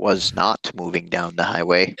was not moving down the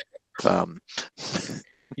highway.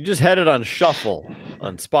 You just had it on shuffle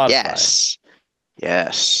on Spotify. Yes.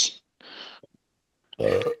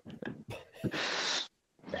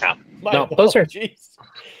 Yeah. My No, those are- jeez.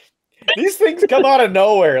 These things come out of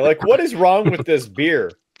nowhere. Like, what is wrong with this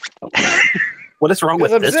beer? What is wrong with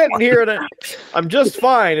Because I'm this sitting one? here and I'm just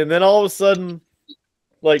fine, and then all of a sudden,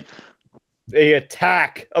 like, a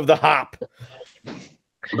attack of the hop.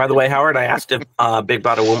 By the way, Howard, I asked if Big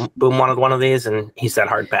Bada Boom wanted one of these, and he said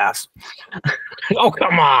hard pass. Oh,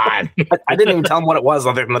 come on. I didn't even tell him what it was,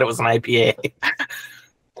 other than that it was an IPA.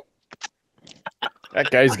 That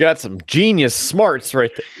guy's got some genius smarts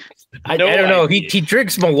right there. I don't know. He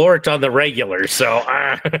drinks Mallort on the regular, so.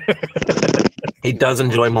 He does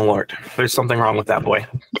enjoy Mallort. There's something wrong with that boy.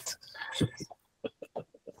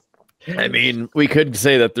 I mean, we could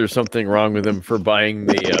say that there's something wrong with him for buying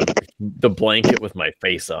the blanket with my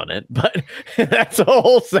face on it, but that's a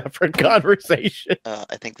whole separate conversation.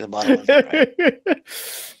 I think the bottom one's right.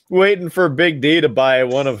 Waiting for Big D to buy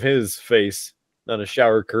one of his face on a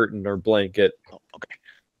shower curtain or blanket. Oh, okay.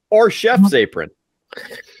 Or chef's apron.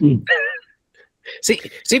 See,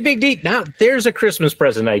 Big D, now there's a Christmas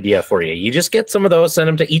present idea for you. You just get some of those, send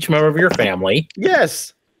them to each member of your family,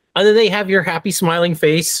 Yes. and then they have your happy, smiling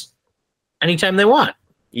face anytime they want.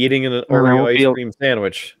 Eating an I Oreo won't ice feel- cream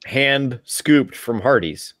sandwich, hand scooped from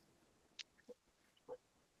Hardee's.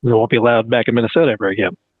 It won't be allowed back in Minnesota ever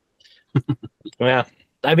again. Yeah.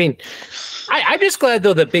 I mean, I'm just glad,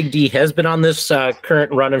 though, that Big D has been on this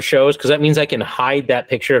current run of shows, because that means I can hide that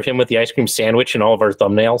picture of him with the ice cream sandwich in all of our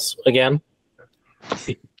thumbnails again.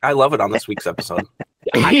 I love it on this week's episode.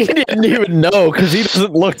 He didn't even know because he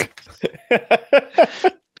doesn't look.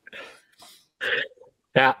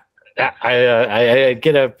 Yeah. I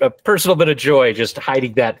get a personal bit of joy just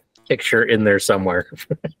hiding that picture in there somewhere.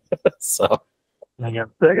 So Hang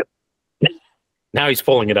on a second. now he's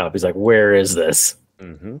pulling it up. He's like, where is this?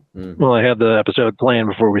 Well, I had the episode planned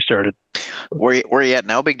before we started. Where you at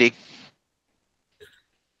now, Big D?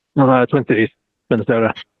 Twin Cities,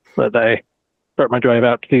 Minnesota. But I start my drive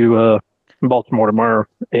out to Baltimore tomorrow,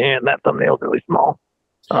 and that thumbnail is really small.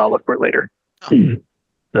 I'll look for it later.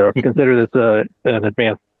 So consider this an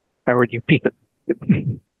advance. Howard, you piece it.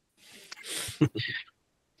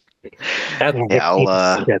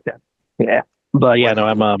 Yeah. But yeah, no,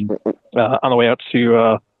 I'm on the way out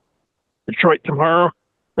to Detroit tomorrow,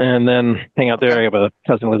 and then hang out there. I have a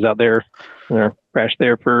cousin who lives out there. Crash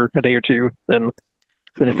there for a day or two, then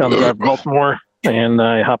finish on the drive to Baltimore, and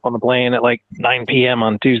I hop on the plane at like 9 p.m.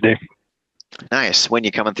 on Tuesday. Nice. When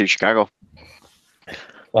you coming through Chicago?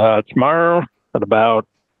 Tomorrow at about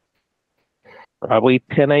probably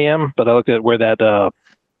 10 a.m. But I looked at where that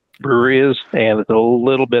brewery is, and it's a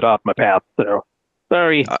little bit off my path. So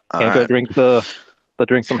sorry, can't go drink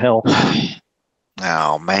drink some hell.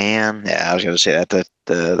 Oh man, yeah, I was gonna say that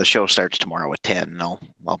the show starts tomorrow at 10. And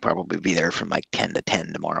I'll probably be there from like 10 to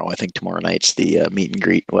 10 tomorrow. I think tomorrow night's the meet and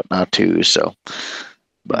greet and whatnot too. So,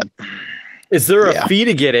 but Is there a Yeah. fee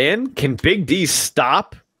to get in? Can Big D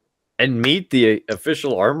stop and meet the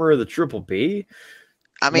official armor of the Triple B?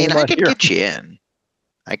 I mean, Well, I last could year. get you in.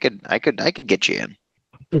 I could get you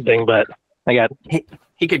in. Thing, but I got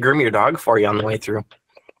He could groom your dog for you on the way through.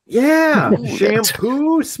 Yeah, Ooh, that's-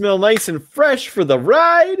 shampoo, smell nice and fresh for the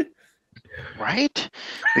ride. Right?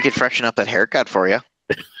 We could freshen up that haircut for you.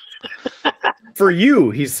 For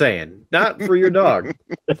you, he's saying, not for your dog.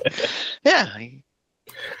 Yeah.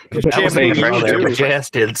 Because That was Shampoo, the you there, do. but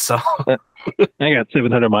JS did, so I got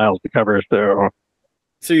 700 miles to cover.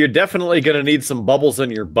 So you're definitely going to need some bubbles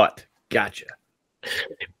in your butt. Gotcha.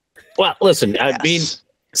 Well, listen, I mean, Yes.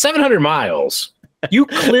 700 miles You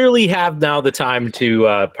clearly have now the time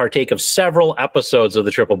to partake of several episodes of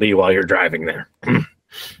the Triple B while you're driving there.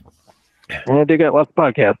 I do got lots of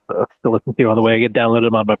podcasts to listen to on the way. I get downloaded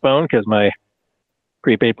them on my phone because my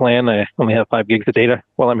prepaid plan, I only have 5 gigs of data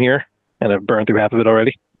while I'm here, and I've burned through half of it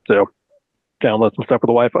already. So download some stuff with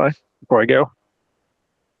the Wi-Fi before I go.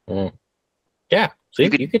 Yeah. So you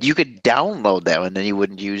could download that and then you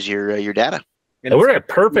wouldn't use your data. And we're a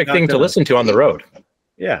perfect thing to listen to on the road.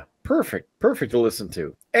 Yeah, perfect to listen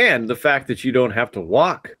to. And the fact that you don't have to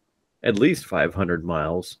walk at least 500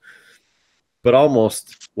 miles, but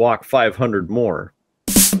almost walk 500 more.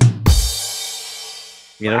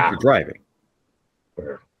 You know, Wow. you're driving.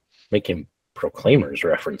 We're making Proclaimers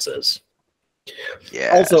references.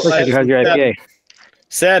 Yeah. Also, How's your IPA?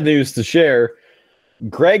 sad news to share.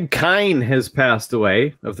 Greg Kine has passed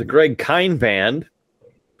away of the Greg Kine Band.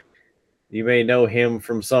 You may know him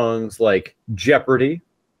from songs like Jeopardy.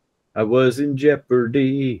 I was in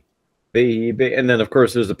Jeopardy, baby. And then, of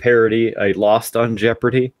course, there's a parody, I Lost on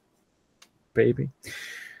Jeopardy, baby.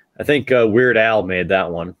 I think Weird Al made that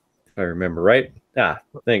one, if I remember right.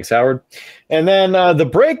 Thanks, Howard. And then the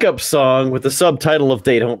breakup song with the subtitle of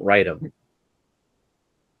They Don't Write 'Em.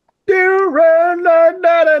 Dear Red,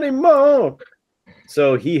 not anymore.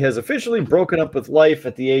 So he has officially broken up with life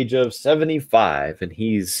at the age of 75, and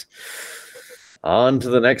he's on to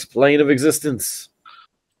the next plane of existence.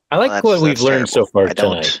 I like what we've learned so far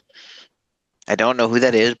tonight. I don't know who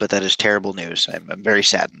that is, but that is terrible news. I'm very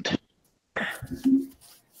saddened.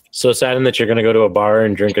 So saddened that you're going to go to a bar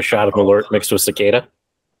and drink a shot of Mallort mixed with cicada?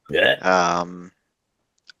 Yeah.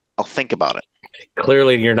 I'll think about it.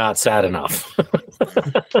 Clearly, you're not sad enough.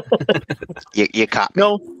 You caught me.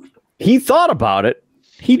 No, he thought about it.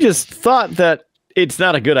 He just thought that it's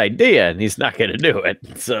not a good idea, and he's not going to do it.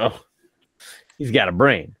 So he's got a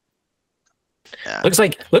brain. Looks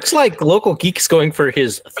like Local Geek's going for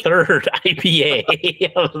his 3rd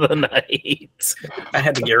IPA of the night. I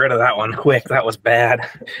had to get rid of that one quick. That was bad.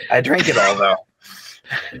 I drank it all though.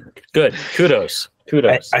 Good. Kudos.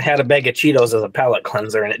 I had a bag of Cheetos as a palate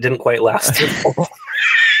cleanser, and it didn't quite last too long.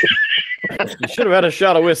 You should have had a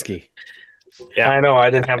shot of whiskey. Yeah, I know. I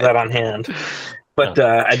didn't have that on hand, but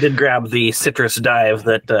I did grab the citrus dive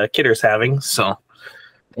that Kidder's having. So,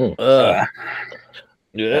 Yeah.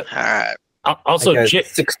 All right. Also,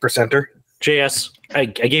 6%er. JS, I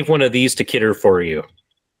gave one of these to Kidder for you.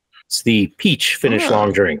 It's the peach finish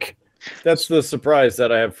long drink. That's the surprise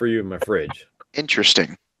that I have for you in my fridge,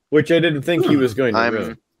 Interesting. which I didn't think he was going to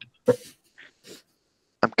ruin.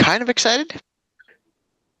 I'm kind of excited.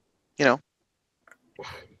 You know,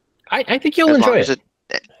 I think you'll enjoy it.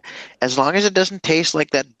 As long as it doesn't taste like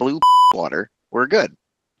that blue water, we're good.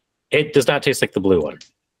 It does not taste like the blue one.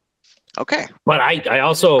 Okay. But I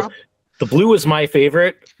also, the blue was my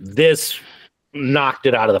favorite. This knocked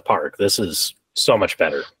it out of the park. This is so much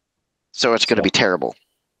better. So it's going to be terrible.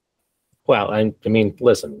 Well, I mean,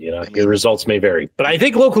 listen, your results may vary, but I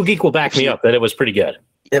think Local Geek will back me up that it was pretty good.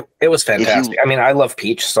 It was fantastic. I mean, I love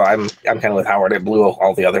peach, so I'm kind of with Howard. It blew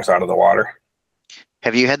all the others out of the water.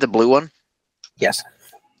 Have you had the blue one? Yes.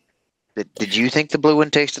 Did you think the blue one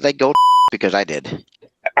tasted like goat? Because I did.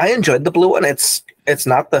 I enjoyed the blue one. It's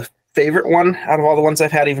not the favorite one out of all the ones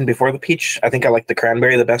I've had, even before the peach. I think I like the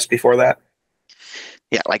cranberry the best before that.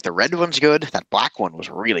 Yeah, like the red one's good. That black one was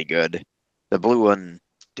really good. The blue one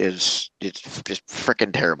is just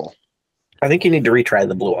freaking terrible. I think you need to retry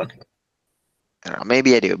the blue one. I don't know,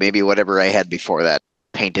 maybe I do. Maybe whatever I had before that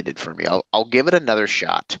painted it for me. I'll give it another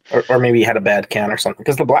shot. Or maybe you had a bad can or something.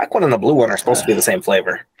 Because the black one and the blue one are supposed to be the same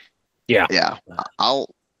flavor. Yeah. Yeah. I'll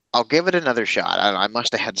give it another shot. I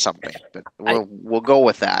must have had something, but we'll go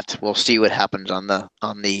with that. We'll see what happens on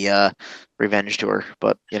the revenge tour.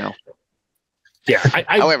 But Yeah.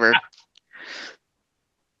 However,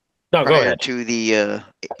 no, go ahead.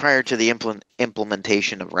 Prior to the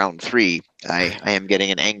implementation of round 3, I am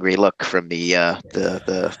getting an angry look from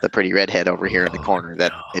the pretty redhead over here in the corner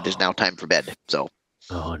that it is now time for bed. So.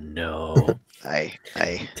 Oh no! I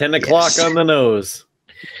 10 o'clock on the nose.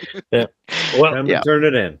 Yeah. Well, time to turn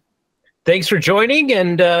it in. Thanks for joining,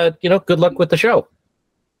 and good luck with the show.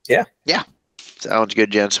 Yeah. Sounds good,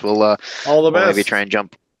 gents. We'll all the best. Maybe try and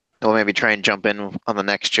jump in on the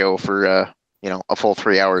next show for a full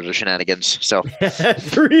 3 hours of shenanigans. So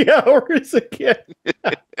 3 hours again.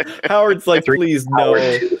 Howard's like, please no.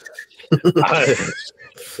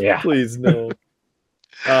 Yeah, please no.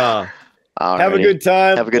 Have a Alrighty. good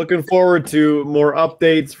time. Have a good- Looking forward to more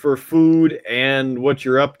updates for food and what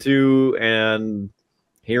you're up to, and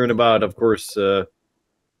hearing about, of course,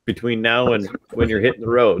 between now and when you're hitting the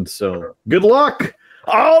road. So good luck.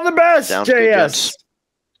 All the best, Sounds good, JS. gents.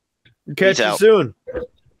 Catch you out. soon.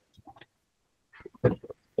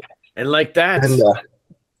 And like that, And,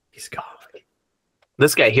 he's gone.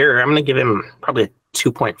 this guy here, I'm going to give him probably a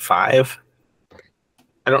 2.5.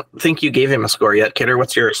 I don't think you gave him a score yet, Kidder.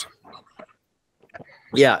 What's yours?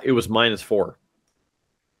 Yeah, it was -4.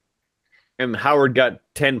 And Howard got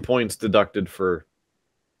 10 points deducted for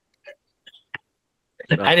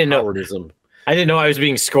I didn't know. Howardism. I didn't know I was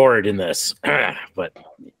being scored in this, but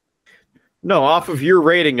No, off of your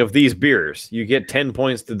rating of these beers, you get 10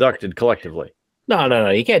 points deducted collectively. no,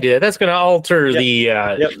 you can't do that. That's going to alter the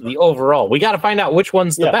overall. We got to find out which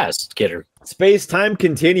one's the best, Kidder. Space-time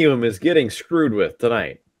continuum is getting screwed with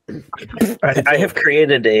tonight. I have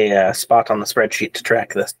created a spot on the spreadsheet to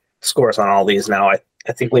track the scores on all these now.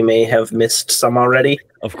 I think we may have missed some already.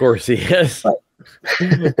 Of course he is.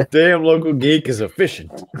 Damn, local geek is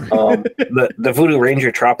efficient. The Voodoo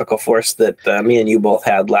Ranger Tropical Force that me and you both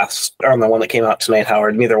had last, on the one that came out tonight,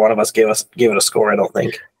 Howard, neither one of us gave it a score, I don't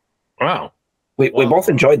think. Wow. We both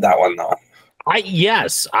enjoyed that one, though.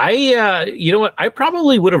 You know what? I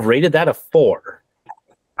probably would have rated that a 4.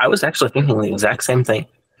 I was actually thinking the exact same thing.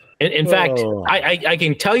 In fact, I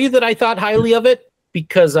can tell you that I thought highly of it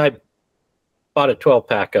because I bought a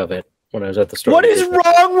 12-pack of it when I was at the store. What is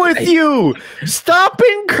wrong with you? Stop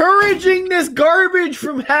encouraging this garbage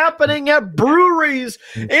from happening at breweries.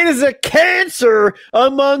 It is a cancer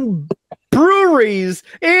among breweries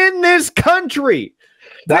in this country.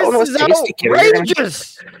 That one was tasty, Kidder.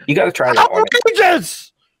 Outrageous. You got to try that one.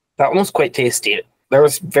 Outrageous. That one was quite tasty. There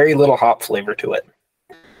was very little hop flavor to it.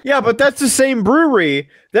 Yeah, but that's the same brewery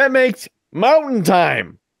that makes Mountain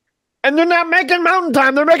Time. And they're not making Mountain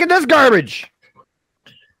Time. They're making this garbage.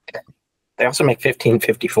 They also make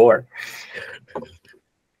 1554.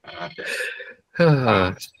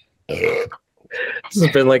 This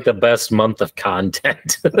has been like the best month of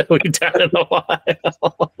content that we've done in a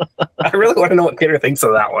while. I really want to know what Peter thinks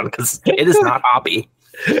of that one because it is not hoppy.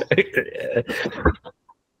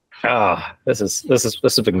 This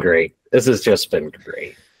has been great. This has just been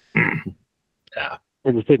great. I'm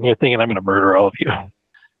just sitting here thinking I'm going to murder all of you.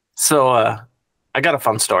 So I got a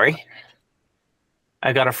fun story.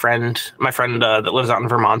 I got my friend that lives out in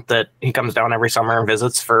Vermont, that he comes down every summer and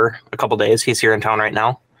visits for a couple days. He's here in town right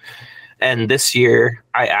now. And this year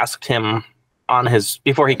I asked him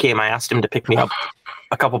before he came, I asked him to pick me up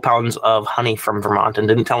a couple pounds of honey from Vermont and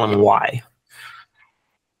didn't tell him why.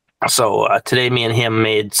 So today me and him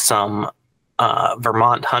made some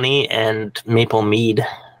Vermont honey and maple mead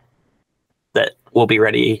that will be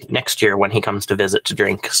ready next year when he comes to visit to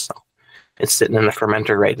drink. So it's sitting in the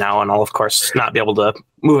fermenter right now, and I'll of course not be able to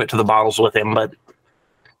move it to the bottles with him, but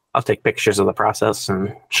I'll take pictures of the process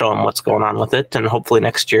and show him what's going on with it. And hopefully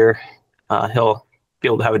next year he'll be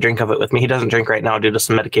able to have a drink of it with me. He doesn't drink right now due to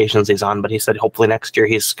some medications he's on, but he said hopefully next year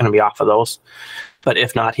he's going to be off of those. But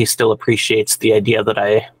if not, he still appreciates the idea that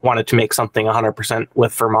I wanted to make something 100%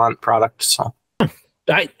 with Vermont product. So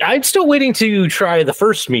I'm still waiting to try the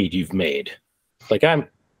first mead you've made. Like I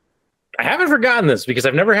haven't forgotten this because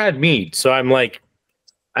I've never had mead, so I'm like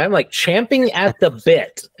champing at the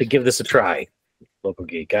bit to give this a try. Local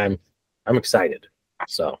Geek, I'm excited.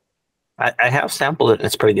 So I have sampled it and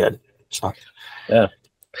it's pretty good. So yeah,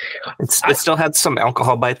 it still had some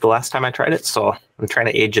alcohol bite the last time I tried it, so I'm trying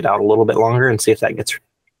to age it out a little bit longer and see if that gets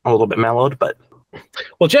a little bit mellowed. But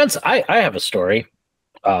well, gents, I have a story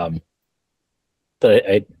that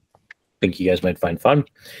I think you guys might find fun.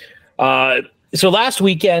 So last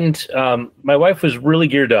weekend, my wife was really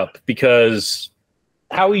geared up because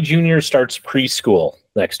Howie Jr. starts preschool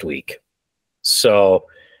next week. So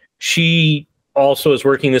she also is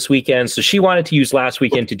working this weekend. So she wanted to use last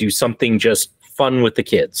weekend to do something just fun with the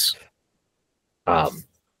kids.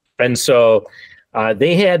 And so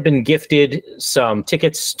they had been gifted some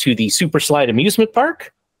tickets to the Super Slide amusement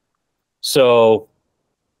park. So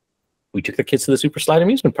we took the kids to the Super Slide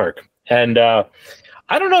amusement park. And I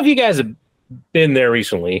don't know if you guys have been there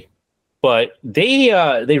recently, but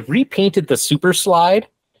they repainted the Super Slide.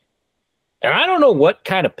 And I don't know what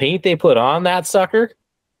kind of paint they put on that sucker,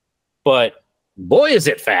 but boy, is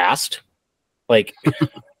it fast. Like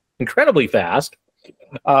incredibly fast.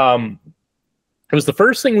 It was the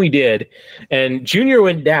first thing we did, and Junior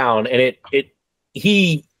went down, and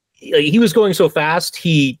he was going so fast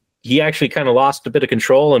he actually kind of lost a bit of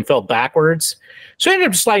control and fell backwards. So he ended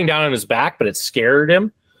up sliding down on his back, but it scared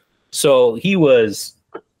him. So he was,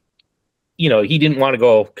 he didn't want to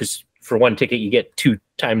go, because for one ticket you get 2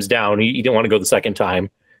 times down. He didn't want to go the second time.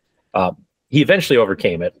 He eventually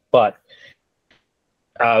overcame it, but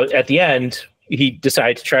at the end he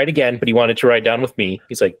decided to try it again, but he wanted to ride down with me.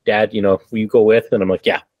 He's like, "Dad, will you go with?" And I'm like,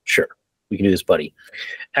 "Yeah, sure." buddy.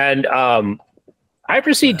 And I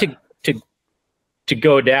proceed to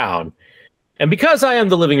go down. And because I am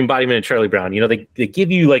the living embodiment of Charlie Brown, they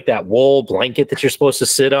give you like that wool blanket that you're supposed to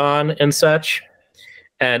sit on and such.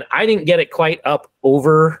 And I didn't get it quite up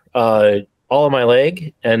over all of my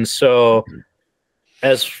leg. And so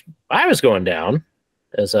as I was going down,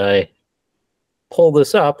 as I pull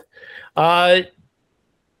this up, about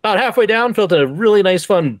halfway down, felt a really nice,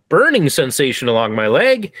 fun burning sensation along my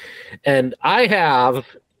leg. And I have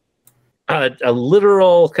a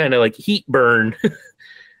literal kind of like heat burn.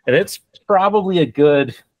 And it's probably a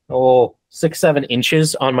good 6-7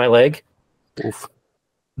 inches on my leg. Oof.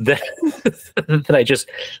 That I just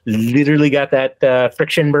literally got that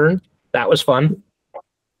friction burn. That was fun.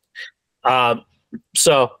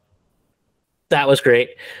 So that was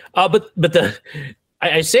great. But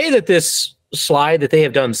I say that this slide, that they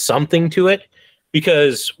have done something to it,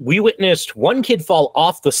 because we witnessed one kid fall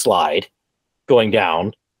off the slide going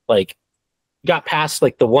down, like got past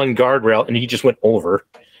like the one guardrail and he just went over.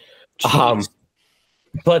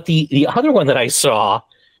 But the other one that I saw,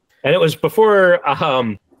 and it was before,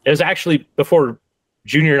 it was actually before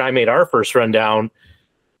Junior and I made our first run down.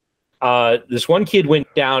 This one kid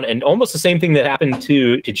went down, and almost the same thing that happened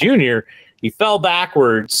to Junior. He fell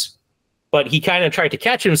backwards, but he kind of tried to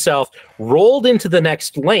catch himself, rolled into the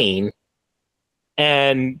next lane,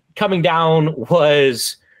 and coming down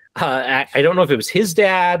was, I don't know if it was his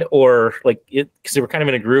dad or like it, because they were kind of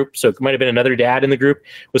in a group. So it might have been another dad in the group,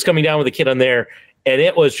 was coming down with a kid on there. And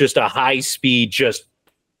it was just a high speed, just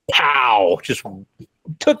pow, just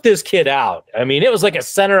took this kid out. I mean, it was like a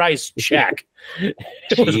center ice check.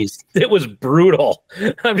 It was brutal.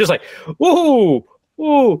 I'm just like, ooh,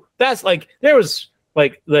 that's like, there was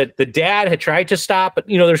like the dad had tried to stop, but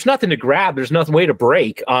there's nothing to grab. There's nothing way to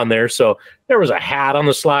break on there. So there was a hat on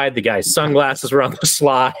the slide. The guy's sunglasses were on the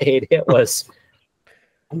slide. It was.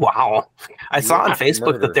 Wow. I saw on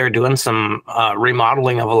Facebook that they're doing some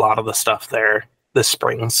remodeling of a lot of the stuff there this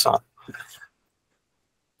spring. So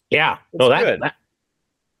yeah. Good.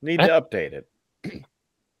 Need to update it.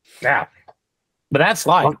 Yeah. But that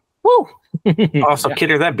slide. Woo. Also,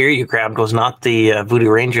 Kidder, that beer you grabbed was not the Voodoo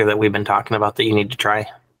Ranger that we've been talking about that you need to try.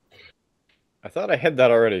 I thought I had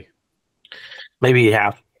that already. Maybe you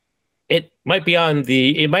have. It might be on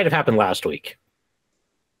it might have happened last week.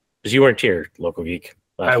 Because you weren't here, Local Geek.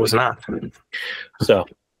 I was not. So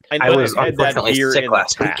I was unfortunately sick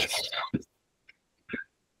last week.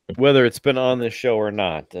 Whether it's been on this show or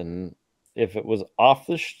not. And if it was off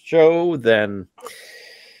the show, then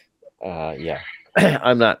yeah.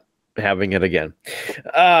 I'm not having it again.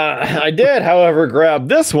 I did, however, grab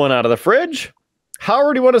this one out of the fridge.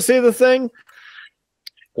 Howard, do you want to say the thing?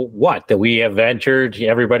 What? That we have entered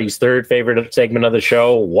everybody's third favorite segment of the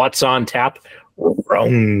show. What's on tap?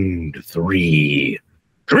 Round 3.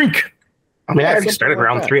 Drink. I mean, I already started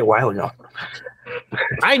round 3 a while ago.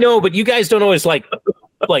 I know, but you guys don't always like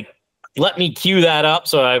let me cue that up.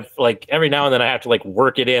 So I've like every now and then I have to like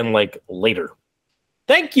work it in like later.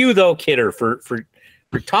 Thank you though, Kidder, for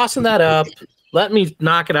tossing that up. Let me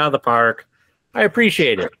knock it out of the park. I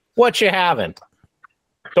appreciate it. What you having?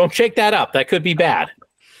 Don't shake that up. That could be bad.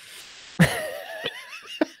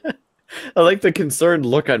 I like the concerned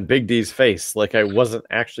look on Big D's face, like I wasn't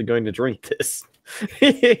actually going to drink this.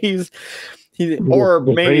 Or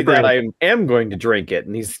maybe that I am going to drink it,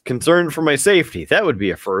 and he's concerned for my safety. That would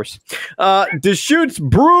be a first. Deschutes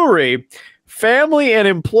Brewery, family and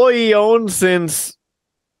employee owned since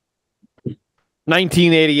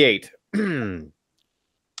 1988.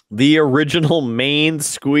 The original Maine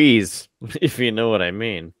squeeze, if you know what I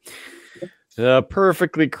mean.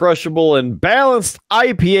 Perfectly crushable and balanced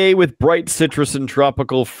IPA with bright citrus and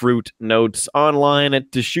tropical fruit notes. Online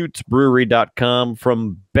at DeschutesBrewery.com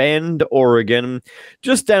from Bend, Oregon,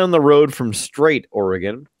 just down the road from Strait,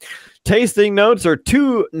 Oregon. Tasting notes are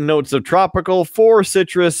 2 notes of tropical, 4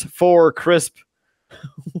 citrus, 4 crisp.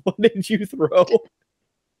 What did you throw?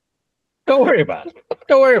 Don't worry about it.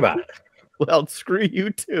 Don't worry about it. Well, screw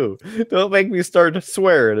you too. Don't make me start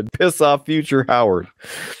swearing and piss off future Howard.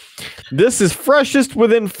 This is freshest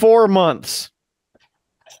within 4 months.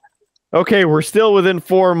 Okay, we're still within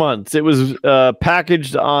 4 months. It was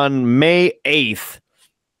packaged on May 8th.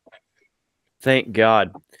 Thank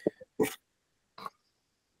God.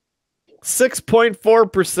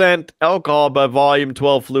 6.4% alcohol by volume,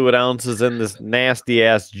 12 fluid ounces, in this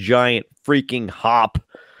nasty-ass giant freaking hop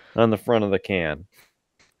on the front of the can.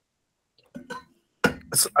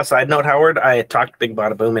 A side note, Howard, I talked Big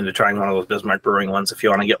Bada Boom into trying one of those Bismarck Brewing ones. If you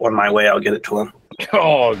want to get one my way, I'll get it to him.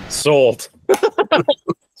 Oh, sold.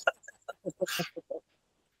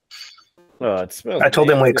 It smells I told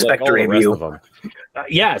him we nasty expect all a the rest review. of them.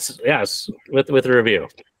 Yes, with a review.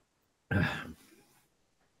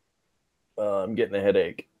 I'm getting a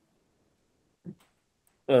headache.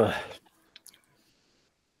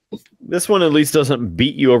 This one at least doesn't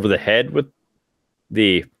beat you over the head with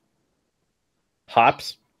the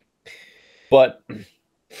hops, but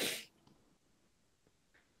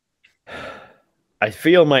I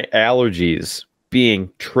feel my allergies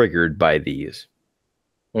being triggered by these.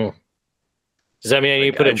 Does that mean I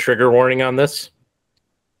need to put a trigger warning on this?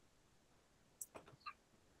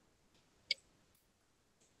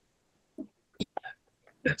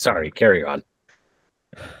 Sorry, carry on.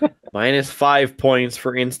 -5 points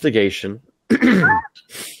for instigation.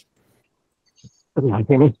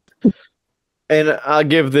 And I'll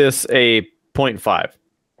give this a 0.5.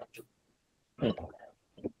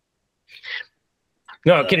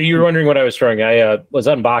 No, kid, you were wondering what I was throwing. I was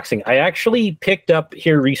unboxing. I actually picked up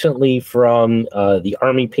here recently from the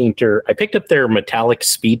Army Painter. I picked up their metallic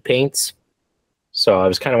speed paints. So I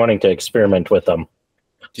was kind of wanting to experiment with them.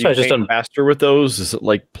 Do you paint faster with those? Is it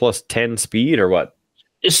like +10 speed or what?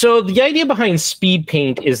 So the idea behind speed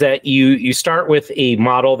paint is that you start with a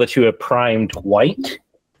model that you have primed white,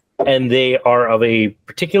 and they are of a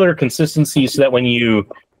particular consistency so that when you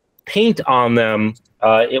paint on them,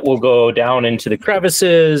 it will go down into the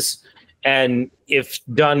crevices, and if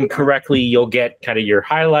done correctly, you'll get kind of your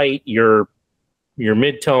highlight, your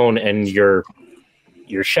mid-tone, and your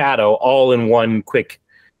shadow all in one quick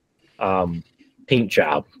paint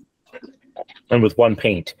job, and with one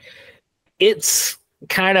paint. It's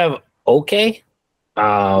kind of okay.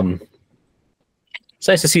 It's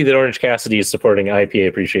nice to see that Orange Cassidy is supporting IPA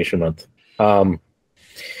Appreciation Month.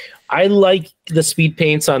 I like the speed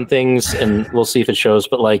paints on things, and we'll see if it shows,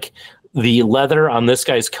 but like the leather on this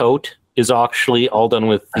guy's coat is actually all done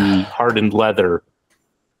with the hardened leather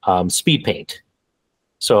speed paint.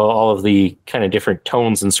 So all of the kind of different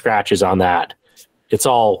tones and scratches on that, it's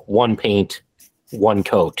all one paint, one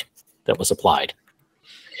coat that was applied.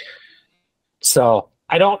 So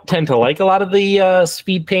I don't tend to like a lot of the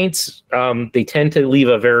speed paints. They tend to leave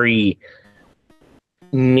a very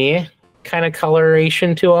meh kind of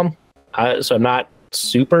coloration to them. So I'm not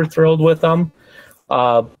super thrilled with them.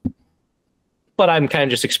 But I'm kind of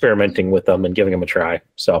just experimenting with them and giving them a try.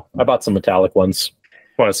 So I bought some metallic ones.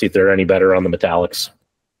 I want to see if they're any better on the metallics.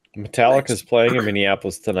 Metallic is playing in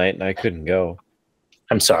Minneapolis tonight, and I couldn't go.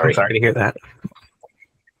 I'm sorry. I'm sorry to hear that.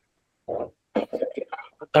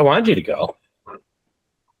 I wanted you to go.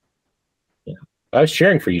 Yeah. I was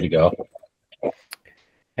cheering for you to go.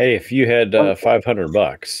 Hey, if you had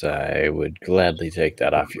 $500, I would gladly take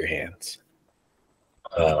that off your hands.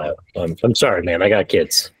 I'm sorry, man. I got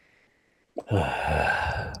kids.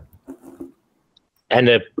 And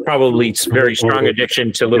a probably very strong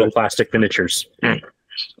addiction to little plastic miniatures.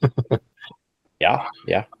 Yeah,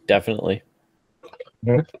 definitely.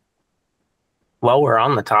 While we're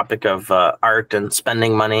on the topic of art and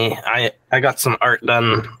spending money, I got some art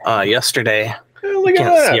done yesterday. Oh, look at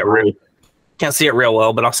that. Can't see it real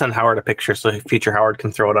well, but I'll send Howard a picture so future Howard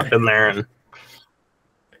can throw it up in there. And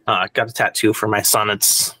got a tattoo for my son.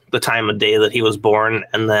 It's the time of day that he was born,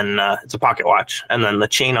 and then it's a pocket watch. And then the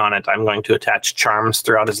chain on it, I'm going to attach charms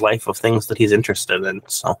throughout his life of things that he's interested in.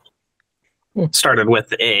 So it started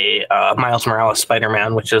with a Miles Morales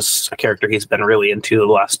Spider-Man, which is a character he's been really into the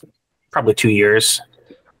last probably 2 years.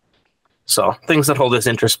 So things that hold his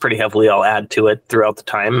interest pretty heavily, I'll add to it throughout the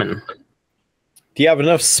time. And do you have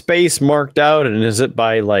enough space marked out, and is it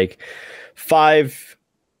by like 5,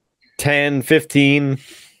 10, 15?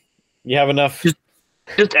 You have enough?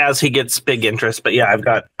 Just as he gets big interest. But yeah, I've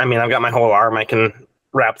got my whole arm. I can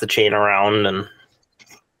wrap the chain around and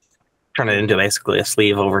turn it into basically a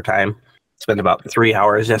sleeve over time. Spent about 3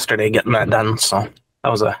 hours yesterday getting that done. So that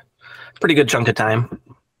was a pretty good chunk of time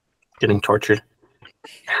getting tortured.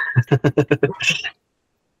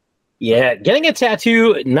 Yeah, getting a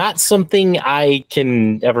tattoo, not something I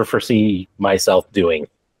can ever foresee myself doing.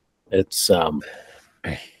 It's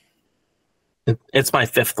it's my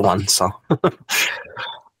 5th one, so.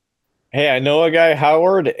 Hey, I know a guy,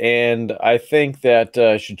 Howard, and I think that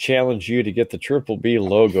I should challenge you to get the Triple B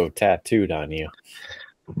logo tattooed on you.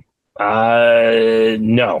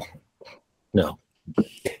 No.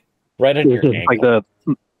 Right on your ankle.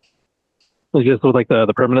 Like just with like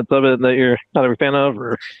the permanence of it that you're not a big fan of,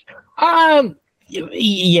 or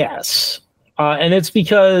yes, and it's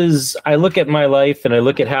because I look at my life and I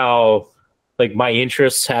look at how like my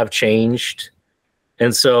interests have changed,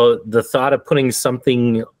 and so the thought of putting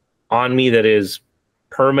something on me that is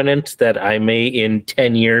permanent that I may in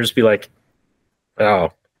 10 years be like, oh,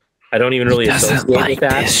 I don't even really associate with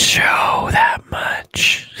that. This show that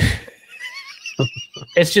much.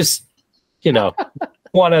 It's just,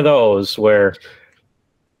 one of those where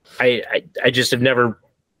I just have never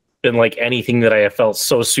been like anything that I have felt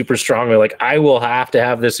so super strongly. Like I will have to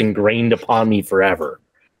have this ingrained upon me forever,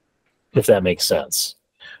 if that makes sense.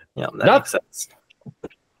 Yeah, that makes sense.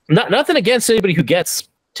 Nothing against anybody who gets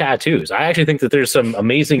tattoos. I actually think that there's some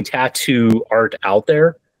amazing tattoo art out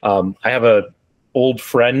there. I have a old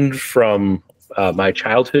friend from my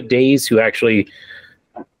childhood days who actually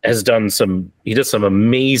has done some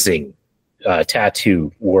amazing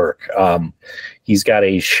tattoo work. He's got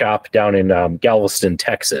a shop down in Galveston,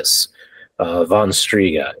 Texas, Von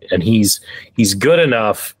Striga, and he's good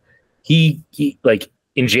enough. He like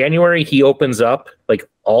in January he opens up like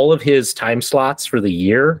all of his time slots for the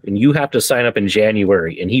year, and you have to sign up in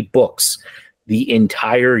January, and he books the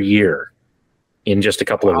entire year in just a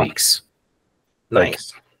couple of weeks.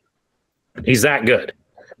 Nice. Like, he's that good.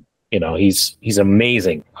 He's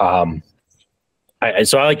amazing. I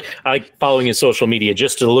like following his social media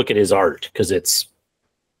just to look at his art because it's,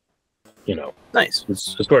 nice.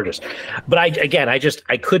 It's gorgeous. But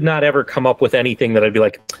I could not ever come up with anything that I'd be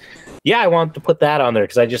like, yeah, I want to put that on there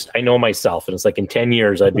because I know myself, and it's like in 10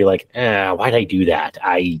 years I'd be like, why'd I do that?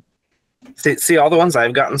 See all the ones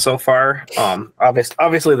I've gotten so far.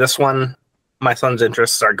 Obviously this one, my son's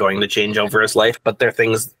interests are going to change over his life, but they're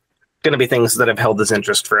going to be things that have held his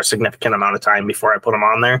interest for a significant amount of time before I put them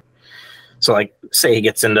on there. So like say he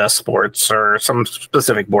gets into sports or some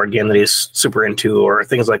specific board game that he's super into or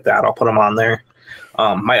things like that, I'll put them on there.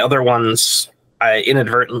 My other ones, I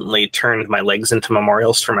inadvertently turned my legs into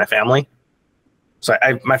memorials for my family. So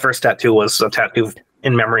my first tattoo was a tattoo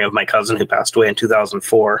in memory of my cousin who passed away in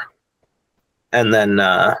 2004. And then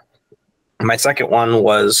my second one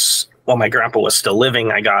was, while my grandpa was still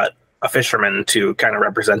living, I got a fisherman to kind of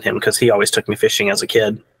represent him because he always took me fishing as a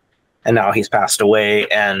kid. And now he's passed away.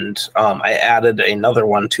 And I added another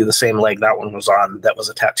one to the same leg that one was on. That was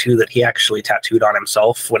a tattoo that he actually tattooed on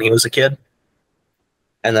himself when he was a kid.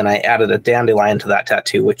 And then I added a dandelion to that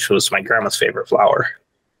tattoo, which was my grandma's favorite flower.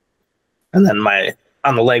 And then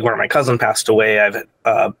on the leg where my cousin passed away,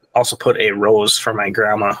 I've also put a rose for my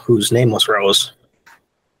grandma, whose name was Rose.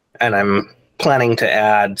 And I'm planning to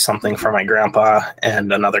add something for my grandpa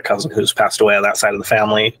and another cousin who's passed away on that side of the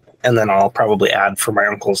family. And then I'll probably add for my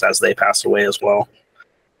uncles as they pass away as well.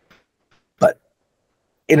 But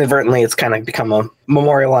inadvertently, it's kind of become a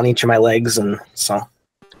memorial on each of my legs. And so.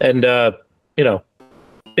 And,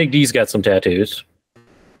 Big D's got some tattoos.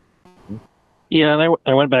 Yeah, and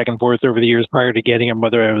I went back and forth over the years prior to getting them,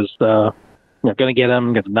 whether I was going to get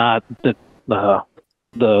them, get them not.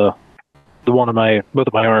 The one of both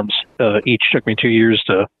of my arms each took me 2 years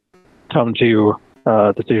to come to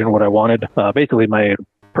a decision what I wanted. Basically, my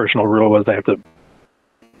personal rule was I have to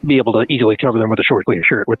be able to easily cover them with a short sleeve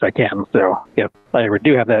shirt, which I can. So if I ever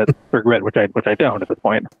do have that regret, which I don't at this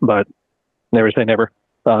point, but never say never.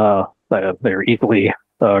 They're easily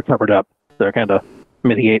covered up to kind of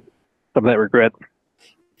mitigate some of that regret.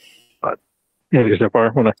 But so far,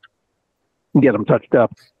 I want to get them touched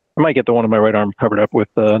up. I might get the one on my right arm covered up with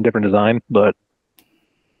a different design, but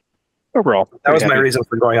overall, that was my reason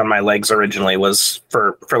for going on my legs originally, was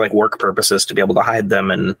for like work purposes, to be able to hide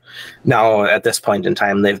them. And now at this point in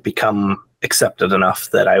time, they've become accepted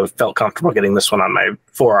enough that I felt comfortable getting this one on my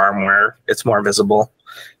forearm where it's more visible.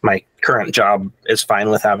 My current job is fine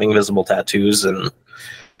with having visible tattoos, and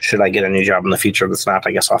should I get a new job in the future that's not,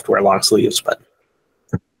 I guess I'll have to wear long sleeves. But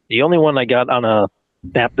the only one I got on a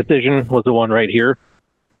snap decision was the one right here,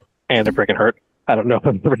 and it freaking hurt. I don't know if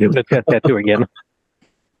I'm ever doing a tattoo again.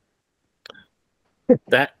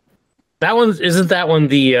 That one isn't that one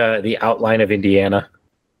the outline of Indiana?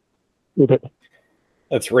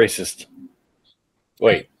 That's racist.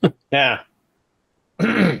 Wait. Yeah.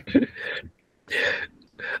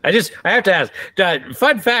 I have to ask.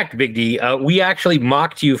 Fun fact, Big D. We actually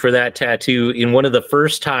mocked you for that tattoo in one of the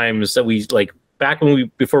first times that we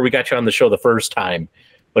before we got you on the show the first time,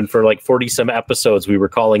 when for like 40 some episodes we were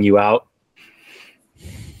calling you out.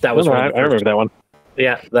 That was I remember that one.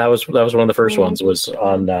 Yeah, that was one of the first ones. Was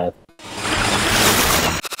on.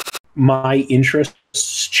 My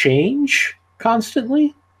interests change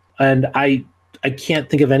constantly, and I can't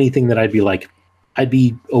think of anything that I'd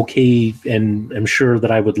be okay and I'm sure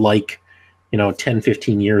that I would like, 10,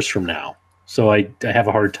 15 years from now. So I have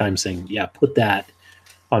a hard time saying, yeah, put that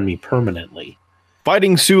on me permanently.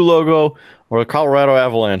 Fighting Sioux logo or a Colorado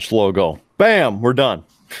Avalanche logo. Bam, we're done.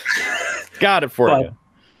 Got it for you.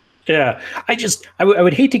 Yeah, I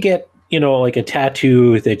would hate to get, like a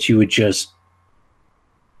tattoo that you would just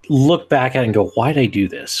look back at it and go, why'd I do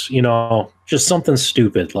this? You know, just something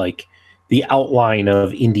stupid like the outline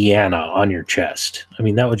of Indiana on your chest. I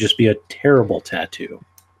mean, that would just be a terrible tattoo.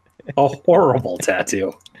 A horrible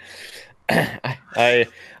tattoo. I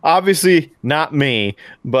obviously not me,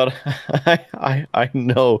 but I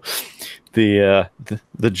know the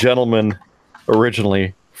gentleman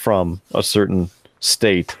originally from a certain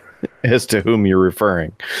state as to whom you're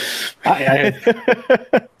referring.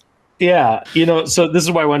 Yeah, you know, so this is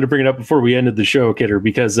why I wanted to bring it up before we ended the show, Kidder,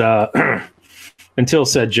 because until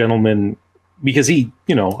said gentleman, because he,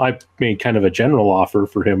 you know, I made kind of a general offer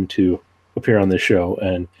for him to appear on this show,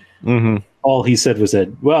 and all he said was that,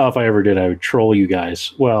 well, if I ever did, I would troll you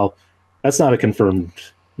guys. Well, that's not a confirmed,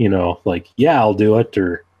 you know, like, yeah, I'll do it,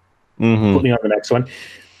 or put me on the next one.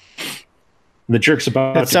 The jerk's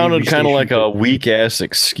about. That sounded kind of like a weak ass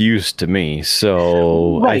excuse to me.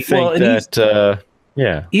 So right, I think that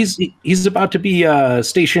yeah, he's about to be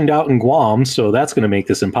stationed out in Guam, so that's going to make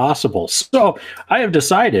this impossible. So I have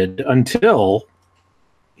decided until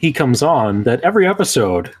he comes on that every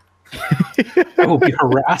episode I will be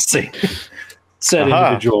harassing said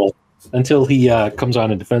individual until he comes on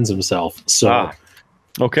and defends himself. So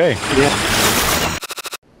okay, yeah,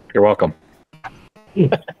 You're welcome.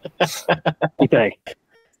 Okay.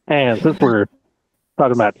 And since we're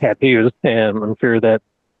talking about tattoos, and I'm sure that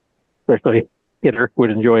especially Hitter would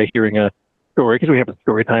enjoy hearing a story because we have a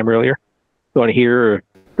story time earlier. You want to hear a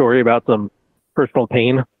story about some personal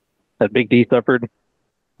pain that Big D suffered?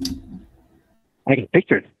 I got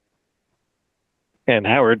pictures. And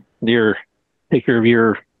Howard, your picture of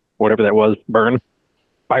your whatever that was, burn,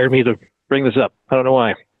 inspired me to bring this up. I don't know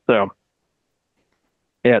why. So,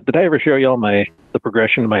 yeah, did I ever show y'all the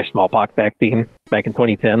progression of my smallpox vaccine back in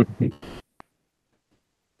 2010?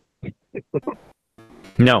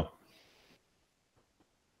 no.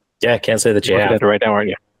 Yeah, can't say that you You're looking have. at it right now, aren't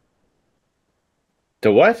you?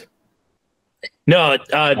 To what? No,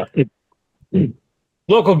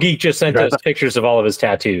 Local Geek just sent us pictures of all of his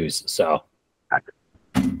tattoos. So,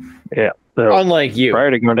 yeah. So unlike you,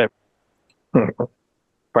 prior to going to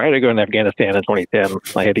Afghanistan in 2010,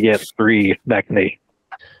 I had to get 3 vaccinations.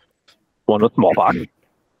 One was smallpox,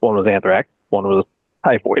 one was anthrax, one was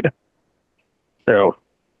typhoid. So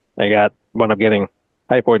I wound up getting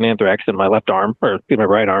typhoid and anthrax in my left arm, or excuse my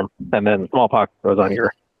right arm, and then smallpox was on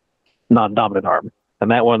your non-dominant arm. And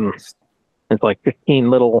that one is like 15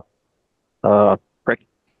 little pricks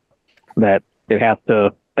that they have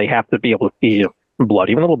to be able to see blood,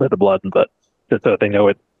 even a little bit of blood, but just so that they know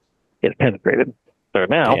it penetrated. So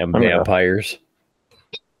now damn vampires.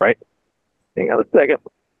 Right. Hang on a second.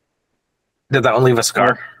 Did that one leave a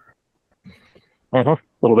scar? A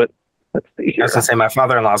little bit. Let's see here. I was gonna say my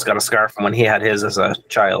father-in-law's got a scar from when he had his as a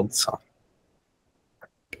child. So.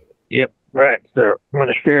 Yep. Right. So I'm going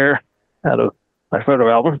to share out of my photo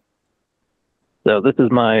album. So this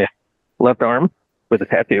is my left arm with a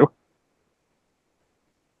tattoo.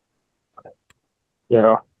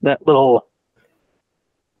 So that little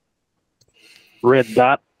red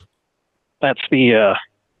dot, that's the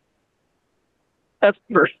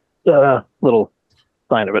first little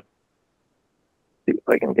sign of it. See if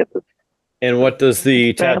I can get this. And what does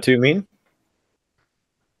the tattoo mean?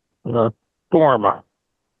 Storm.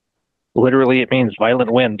 Literally, it means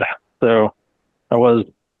violent wind. So I was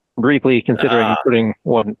briefly considering putting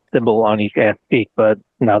one symbol on each ass cheek, but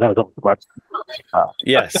no, that was a little much.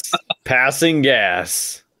 Yes, passing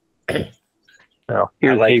gas. So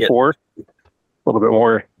here's like day 4. A little bit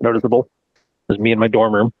more noticeable. This is me in my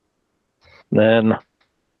dorm room. Then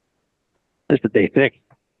this is day 6.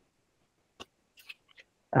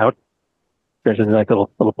 Out. There's a nice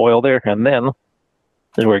little boil there, and then this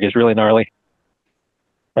is where it gets really gnarly.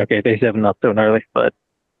 Okay, day 7 not so gnarly, but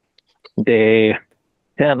day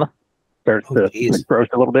 10 starts to gross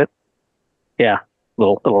a little bit. Yeah,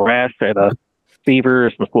 little rash. I had a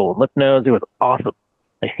fever, some swollen lymph nodes. It was awesome.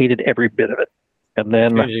 I hated every bit of it. And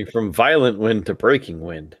then changing from violent wind to breaking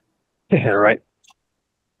wind. Yeah, right.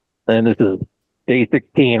 And this is day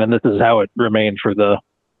 16, and this is how it remained for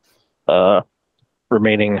the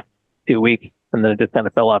remaining 2 weeks, and then it just kind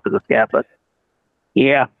of fell off as a scab. But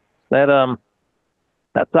yeah, that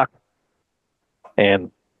sucked.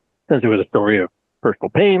 And since it was a story of personal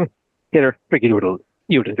pain, Hitter, figured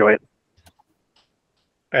you would enjoy it.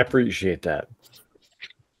 I appreciate that.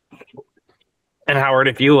 And Howard,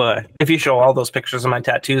 if you show all those pictures of my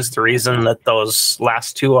tattoos, the reason that those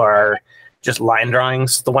last 2 are just line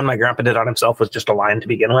drawings. The one my grandpa did on himself was just a line to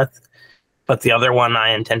begin with. But the other one I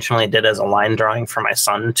intentionally did as a line drawing for my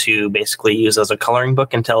son to basically use as a coloring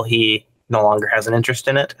book until he no longer has an interest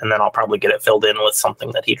in it. And then I'll probably get it filled in with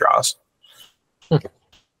something that he draws.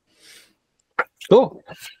 Cool.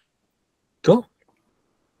 Cool.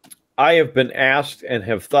 I have been asked and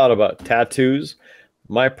have thought about tattoos.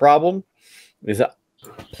 My problem is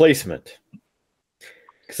placement.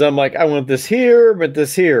 Because I'm like, I want this here, but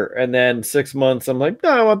this here. And then 6 months, I'm like, no,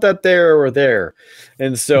 I want that there or there.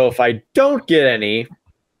 And so if I don't get any,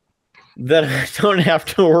 then I don't have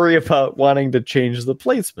to worry about wanting to change the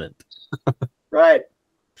placement. Right?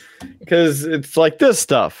 Because it's like this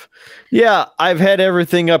stuff. Yeah, I've had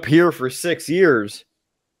everything up here for 6 years,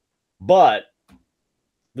 but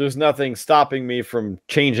there's nothing stopping me from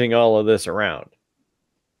changing all of this around.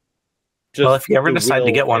 Just well, if you ever decide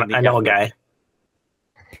to get one, I know a guy.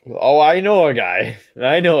 Oh, I know a guy.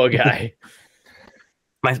 I know a guy.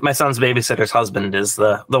 My son's babysitter's husband is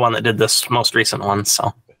the one that did this most recent one.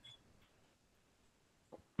 So,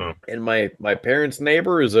 and my parents'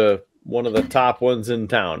 neighbor is one of the top ones in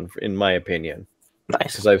town, in my opinion.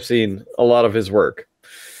 Nice, because I've seen a lot of his work.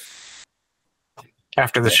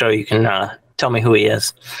 After the show, you can tell me who he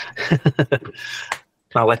is.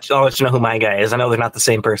 I'll let you know who my guy is. I know they're not the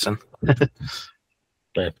same person.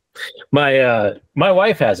 My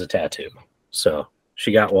wife has a tattoo, so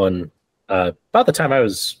she got one about the time I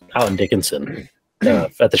was out in Dickinson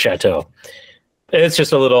at the chateau. It's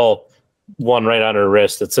just a little one right on her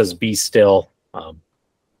wrist that says "Be still,"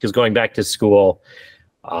 because going back to school,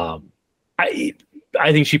 I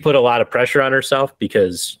think she put a lot of pressure on herself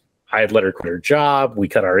because I had let her quit her job. We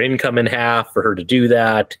cut our income in half for her to do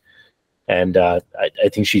that, and I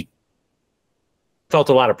think she felt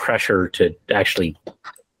a lot of pressure to actually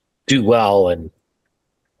do well and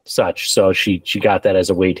such. So she got that as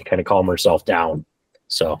a way to kind of calm herself down.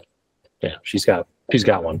 So yeah, she's got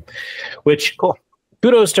one, which cool.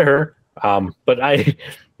 Kudos to her. But I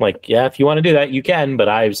like, yeah, if you want to do that, you can. But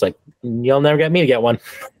I was like, you'll never get me to get one.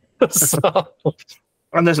 So,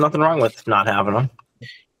 and there's nothing wrong with not having them.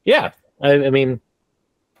 Yeah, I mean,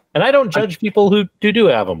 and I don't judge people who do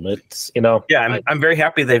have them. It's, you know. Yeah, I'm very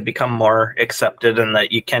happy they've become more accepted and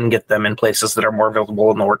that you can get them in places that are more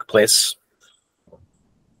visible in the workplace.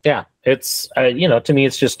 Yeah, it's, you know, to me,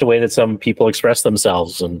 it's just a way that some people express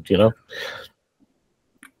themselves. And, you know,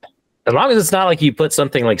 as long as it's not like you put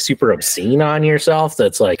something like super obscene on yourself,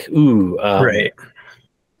 that's like, ooh. Right.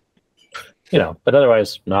 You know, but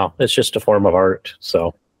otherwise, no, it's just a form of art.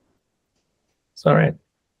 So it's all right.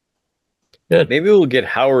 Good. Maybe we'll get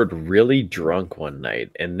Howard really drunk one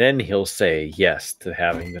night, and then he'll say yes to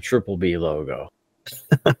having the Triple B logo.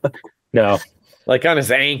 No. Like on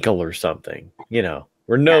his ankle or something, you know,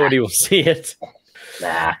 where nobody will see it.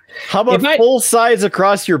 Nah. How about full size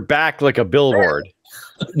across your back like a billboard?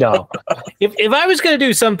 No. If I was going to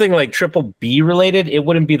do something like Triple B related, it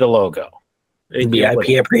wouldn't be the logo. It'd be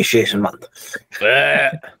IPA Appreciation Month.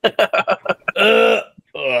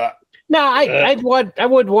 No, I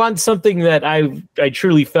would want something that I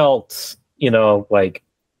truly felt, you know, like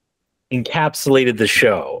encapsulated the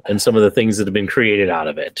show and some of the things that have been created out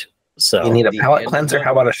of it. So you need a palate cleanser.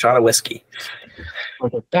 How about a shot of whiskey?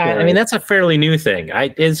 I mean, that's a fairly new thing.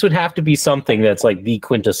 This would have to be something that's like the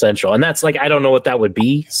quintessential, and that's like I don't know what that would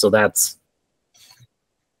be. So that's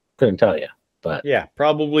couldn't tell you, but yeah,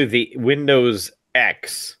 probably the Windows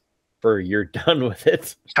X. For you're done with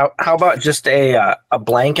it. How about just a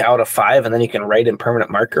blank out of 5, and then you can write in permanent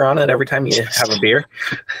marker on it every time you have a beer?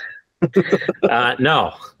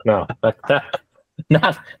 No, not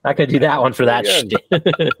gonna do that one for that shit.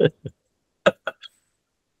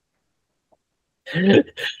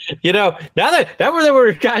 You know, now that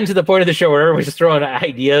we're gotten to the point of the show where everyone's throwing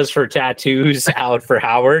ideas for tattoos out for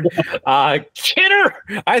Howard, Kidder,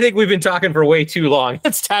 I think we've been talking for way too long.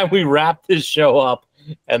 It's time we wrap this show up.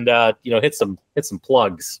 And you know, hit some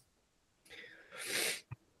plugs.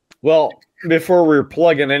 Well, before we're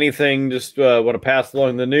plugging anything, just want to pass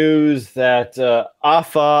along the news that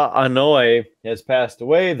Afa Anoy has passed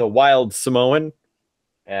away, the wild Samoan,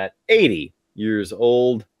 at 80 years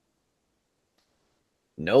old.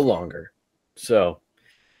 No longer. So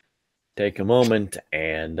take a moment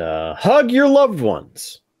and hug your loved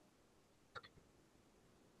ones.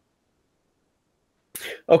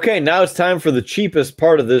 Okay, now it's time for the cheapest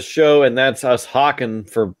part of this show, and that's us hawking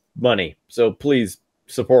for money. So please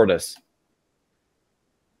support us.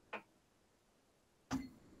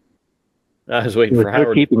 I was waiting for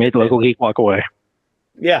Howard. Keep, you made the local geek walk away.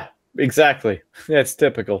 Yeah, exactly. That's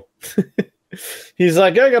typical. He's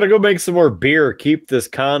like, I gotta go make some more beer. Keep this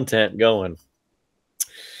content going.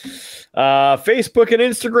 Facebook and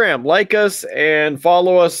Instagram, like us and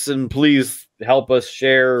follow us, and please help us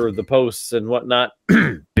share the posts and whatnot.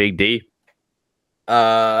 Big D.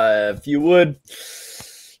 If you would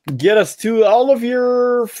get us to all of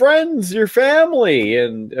your friends, your family,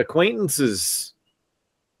 and acquaintances.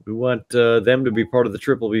 We want them to be part of the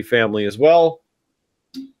Triple B family as well.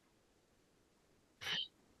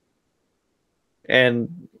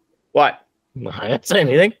 And what? I didn't say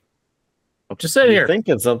anything. I'm just sitting here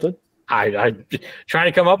thinking something. I trying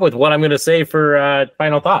to come up with what I'm going to say for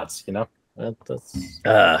final thoughts. You know,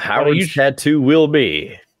 Howard's tattoo will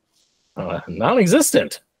be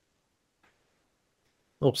non-existent.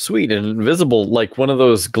 Oh, sweet and invisible, like one of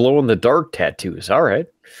those glow-in-the-dark tattoos. All right,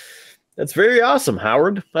 that's very awesome,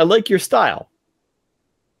 Howard. I like your style.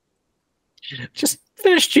 Just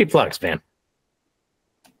finish Cheap Flux, man.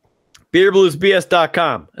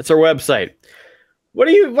 BeerBluesBS.com. That's our website.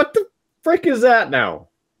 What the frick is that now?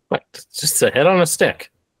 What? It's just a head on a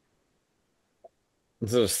stick.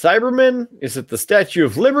 Is it a Cyberman? Is it the Statue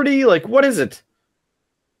of Liberty? Like, what is it?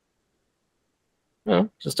 No,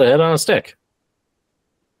 just a head on a stick.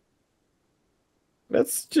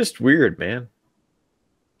 That's just weird, man.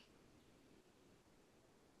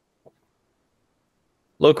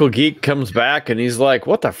 Local Geek comes back and he's like,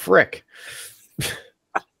 what the frick?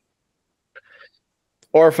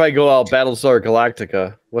 Or if I go out Battlestar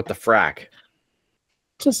Galactica, what the frack?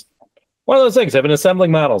 Just one of those things. I've been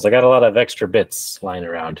assembling models. I got a lot of extra bits lying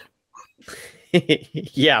around.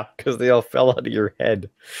 Yeah, because they all fell out of your head.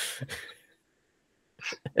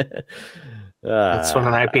 That's what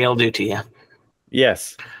an IPA will do to you.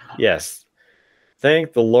 Yes. Yes.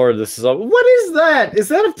 Thank the Lord this is all. What is that? Is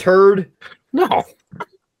that a turd? No.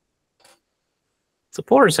 It's a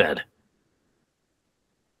porter's head.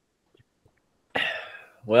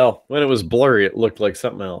 Well, when it was blurry, it looked like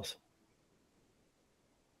something else.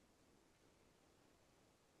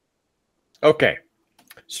 Okay.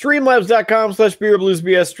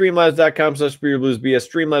 Streamlabs.com/beerbluesbs, streamlabs.com/beerbluesbs,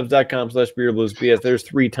 streamlabs.com/beerbluesbs. There's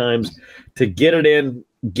 3 times to get it in,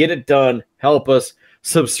 get it done, help us,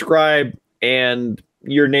 subscribe, and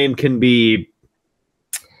your name can be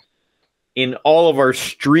in all of our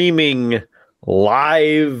streaming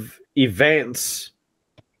live events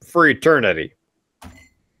for eternity.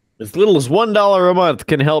 As little as $1 a month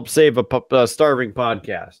can help save a starving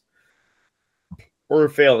podcast or a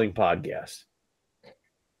failing podcast.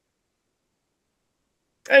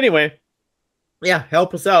 Anyway, yeah,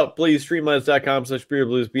 help us out, please.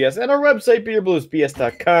 Streamlabs.com/beerbluesbs and our website,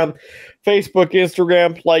 beerbluesbs.com. Facebook,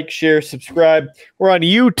 Instagram, like, share, subscribe. We're on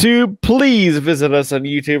YouTube. Please visit us on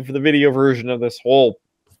YouTube for the video version of this whole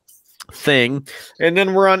thing. And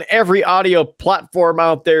then we're on every audio platform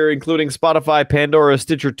out there, including Spotify, Pandora,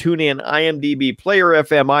 Stitcher, TuneIn, IMDb, Player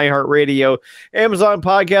FM, iHeartRadio, Amazon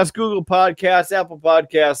Podcasts, Google Podcasts, Apple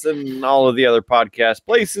Podcasts, and all of the other podcast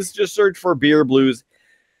places. Just search for Beer Blues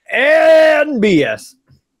and BS.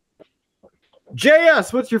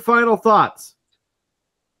 JS, what's your final thoughts?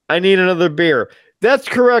 I need another beer. That's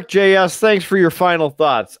correct, JS. Thanks for your final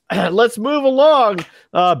thoughts. Let's move along.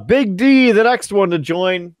 Big D, the next one to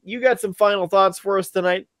join. You got some final thoughts for us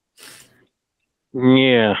tonight?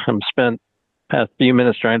 Yeah, I'm spent past few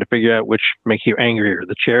minutes trying to figure out which makes you angrier,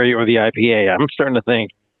 the cherry or the IPA. I'm starting to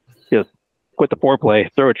think, just quit the foreplay,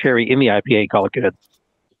 throw a cherry in the IPA, call it good.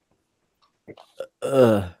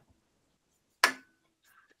 I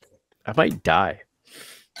might die.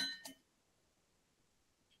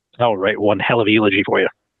 I'll write one hell of a eulogy for you.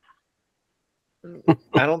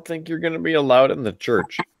 I don't think you're going to be allowed in the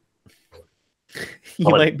church. You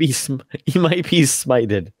might be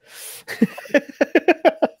smited.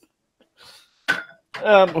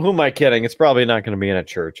 Who am I kidding? It's probably not going to be in a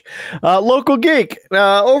church. Local Geek,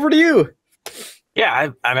 over to you.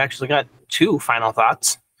 Yeah, I've actually got 2 final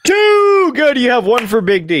thoughts. 2! Good. You have 1 for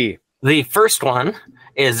Big D. The first one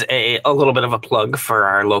is a little bit of a plug for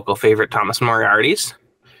our local favorite, Thomas Moriarty's.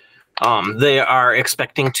 They are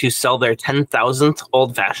expecting to sell their 10,000th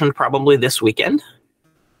old fashioned probably this weekend,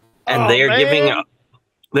 and they're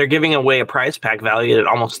giving away a prize pack valued at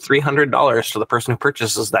almost $300 to the person who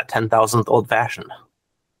purchases that 10,000th old fashioned.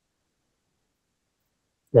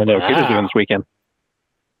 I know kids are doing this weekend.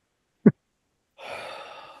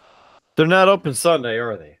 They're not open Sunday,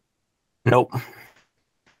 are they? Nope.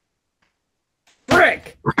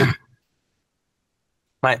 Frick!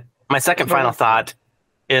 My second final thought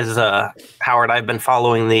is Howard. I've been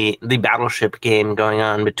following the battleship game going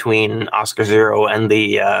on between Oscar Zero and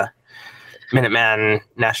the Minuteman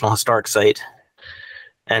National Historic Site,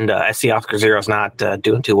 and I see Oscar Zero's not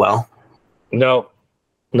doing too well. No,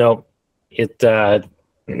 it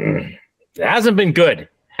hasn't been good.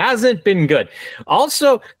 Hasn't been good.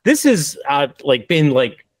 Also, this is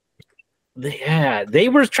they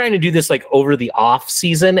were trying to do this like over the off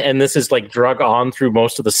season, and this is like drug on through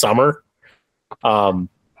most of the summer. But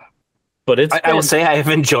I will say I have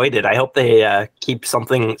enjoyed it. I hope they keep some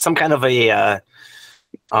kind of a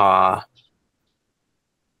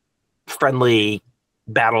friendly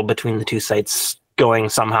battle between the two sites going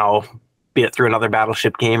somehow, be it through another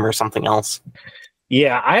Battleship game or something else.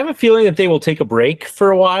 Yeah, I have a feeling that they will take a break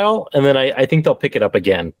for a while, and then I think they'll pick it up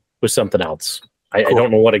again with something else. I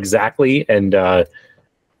don't know what exactly, and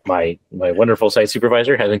my wonderful site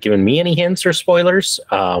supervisor hasn't given me any hints or spoilers.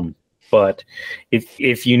 But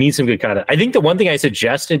if you need some good content, I think the one thing I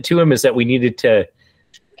suggested to him is that we needed to,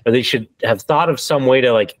 or they should have thought of some way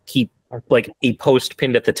to like keep like a post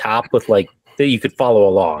pinned at the top with like that you could follow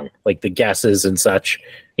along, like the guesses and such,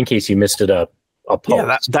 in case you missed it up.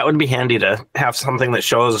 Yeah, that would be handy to have something that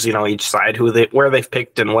shows, you know, each side where they've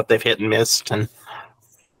picked and what they've hit and missed, and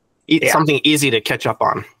something easy to catch up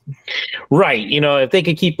on. Right. You know, if they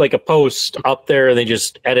could keep like a post up there and they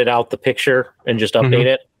just edit out the picture and just update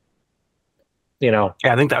it, you know.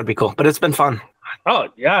 Yeah, I think that would be cool. But it's been fun. Oh,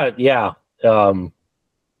 yeah, yeah. I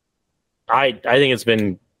think it's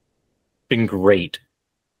been great.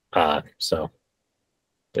 So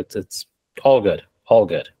it's all good. All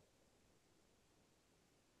good.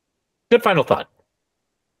 Good final thought.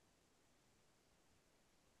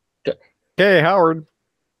 Good. Okay, Howard.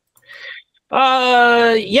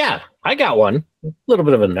 Yeah, I got one. A little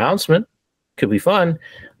bit of an announcement. Could be fun.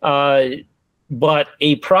 But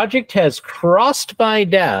a project has crossed my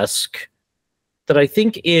desk that I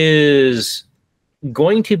think is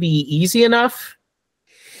going to be easy enough,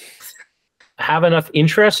 have enough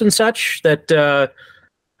interest and such, that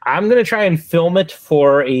I'm going to try and film it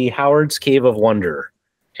for a Howard's Cave of Wonder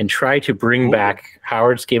and try to bring back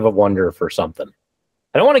Howard's Cave of Wonder for something.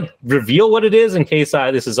 I don't want to reveal what it is in case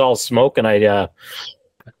this is all smoke and I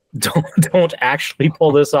don't actually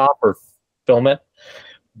pull this off or film it.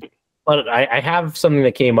 But I have something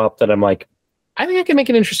that came up that I'm like, I think I can make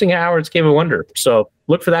an interesting Howard's Cave of Wonder. So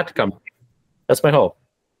look for that to come. That's my hope.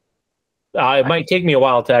 It might take me a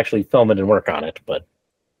while to actually film it and work on it, but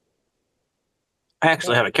I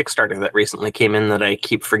actually have a Kickstarter that recently came in that I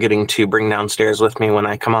keep forgetting to bring downstairs with me when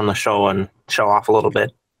I come on the show and show off a little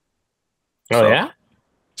bit. Oh, yeah?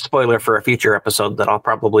 Spoiler for a future episode that I'll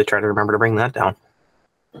probably try to remember to bring that down.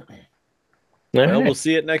 Well, we'll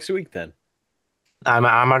see it next week then. I'm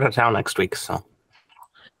out of town next week, so.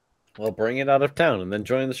 Well, bring it out of town and then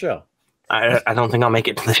join the show. I don't think I'll make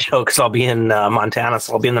it to the show because I'll be in Montana,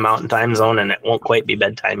 so I'll be in the Mountain Time Zone, and it won't quite be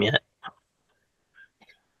bedtime yet.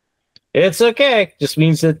 It's okay. Just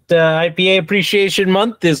means that IPA Appreciation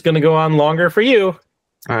Month is going to go on longer for you.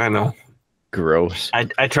 I know. Gross.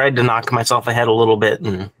 I tried to knock myself ahead a little bit,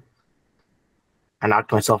 and I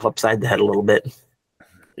knocked myself upside the head a little bit.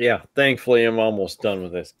 Yeah, thankfully I'm almost done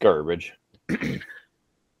with this garbage. I've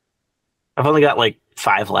only got like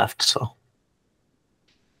 5 left, so.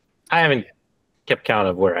 I haven't kept count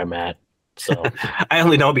of where I'm at. So I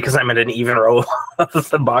only know because I'm at an even row of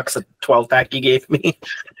the box of 12-pack you gave me.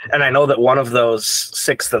 And I know that one of those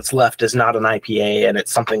 6 that's left is not an IPA, and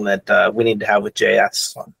it's something that we need to have with JS.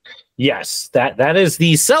 So. Yes, that is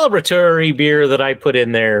the celebratory beer that I put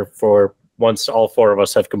in there for once all 4 of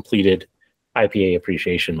us have completed IPA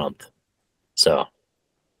Appreciation Month. So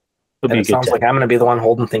it sounds like I'm going to be the one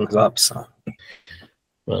holding things up. So.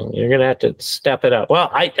 Well, you're going to have to step it up. Well,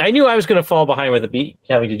 I knew I was going to fall behind with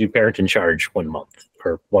having to do Parent in Charge one month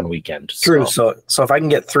or one weekend. True. So if I can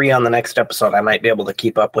get 3 on the next episode, I might be able to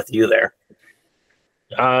keep up with you there.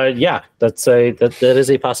 Yeah, that is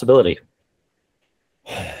a possibility.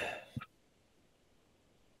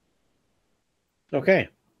 Okay.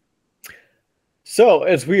 So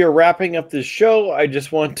as we are wrapping up this show, I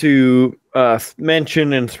just want to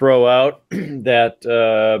mention and throw out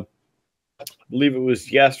that I believe it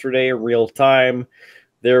was yesterday in real time,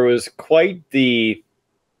 there was quite the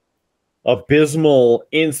abysmal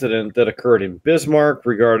incident that occurred in Bismarck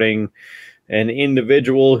regarding an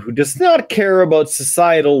individual who does not care about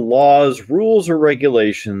societal laws, rules, or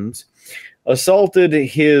regulations, assaulted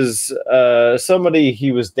his somebody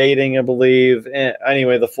he was dating, I believe.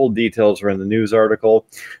 Anyway, the full details are in the news article.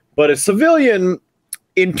 But a civilian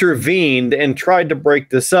intervened and tried to break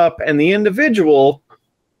this up, and the individual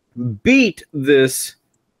beat this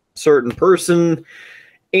certain person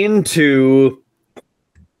into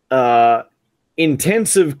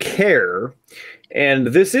intensive care. And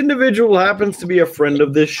this individual happens to be a friend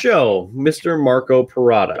of this show, Mr. Marco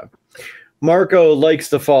Parada. Marco likes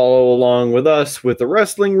to follow along with us with the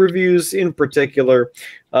wrestling reviews in particular,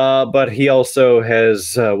 but he also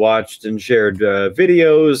has watched and shared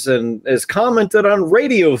videos and has commented on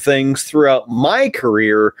radio things throughout my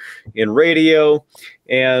career in radio.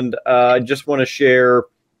 And I just want to share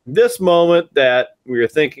this moment that we are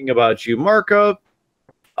thinking about you, Marco.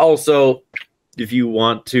 Also, if you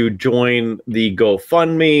want to join the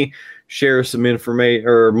GoFundMe, share some information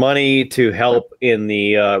or money to help in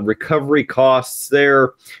the recovery costs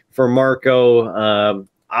there for Marco.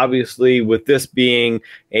 Obviously, with this being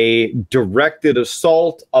a directed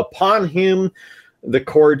assault upon him, the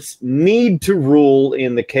courts need to rule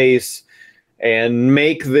in the case and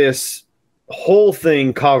make this whole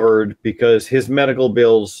thing covered, because his medical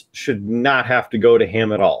bills should not have to go to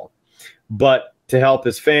him at all. But to help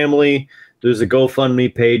his family, there's a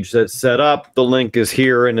GoFundMe page that's set up. The link is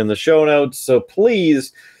here and in the show notes. So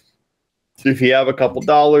please, if you have a couple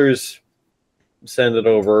dollars, send it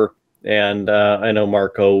over. And I know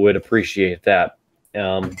Marco would appreciate that.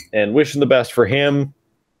 And wishing the best for him.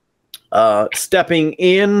 Stepping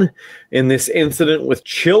in this incident with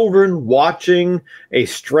children watching a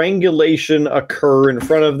strangulation occur in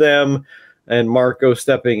front of them, and Marco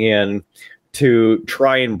stepping in to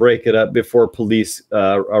try and break it up before police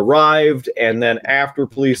arrived. And then after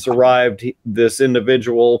police arrived, this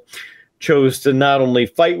individual chose to not only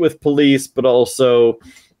fight with police, but also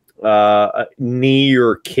knee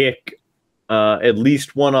or kick at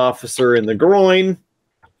least one officer in the groin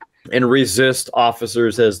and resist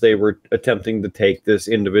officers as they were attempting to take this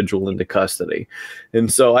individual into custody.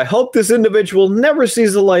 And so I hope this individual never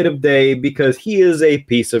sees the light of day, because he is a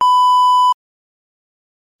piece of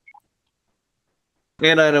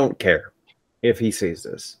and I don't care if he sees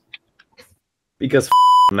this, because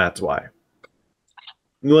that's why.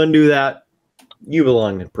 You want to do that, you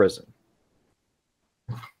belong in prison.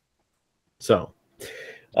 So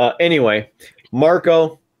anyway,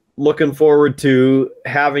 Marco, looking forward to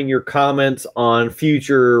having your comments on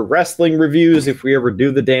future wrestling reviews if we ever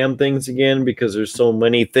do the damn things again, because there's so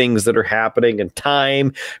many things that are happening, and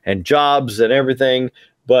time and jobs and everything.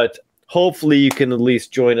 But hopefully you can at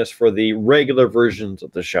least join us for the regular versions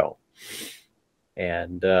of the show.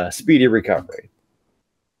 And speedy recovery.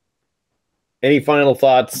 Any final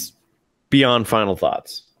thoughts beyond final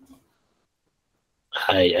thoughts?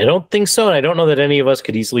 I don't think so. And I don't know that any of us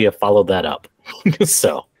could easily have followed that up.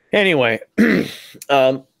 So anyway,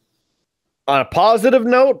 on a positive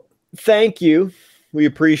note, thank you. We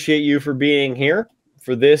appreciate you for being here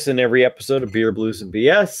for this and every episode of Beer, Blues, and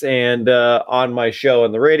BS. And on my show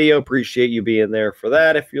on the radio, appreciate you being there for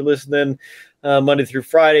that. If you're listening Monday through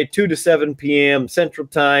Friday, 2 to 7 p.m. Central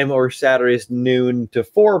Time, or Saturdays noon to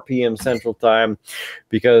 4 p.m. Central Time,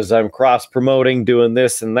 because I'm cross-promoting, doing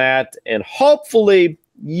this and that. And hopefully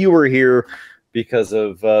you were here because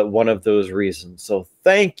of one of those reasons. So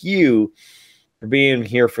thank you for being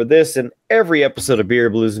here for this and every episode of Beer,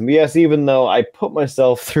 Blues, and BS, even though I put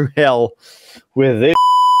myself through hell with it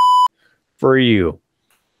for you.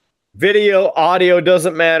 Video, audio,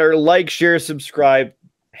 doesn't matter. Like, share, subscribe.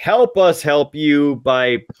 Help us help you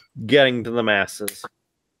by getting to the masses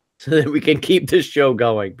so that we can keep this show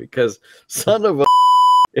going, because son of a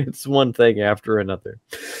it's one thing after another.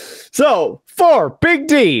 So for Big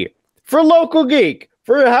D, for Local Geek,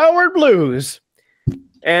 for Howard Blues,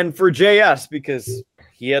 and for JS, because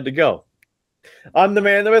he had to go, I'm the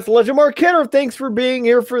man, the myth, the legend, Mark Kidder. Thanks for being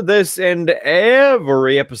here for this and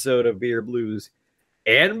every episode of Beer, Blues,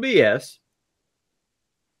 and BS.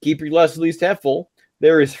 Keep your glass at least half full.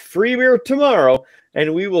 There is free beer tomorrow,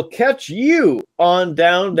 and we will catch you on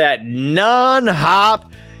down that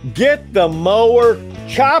non-hop, get the mower,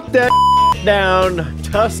 chop that down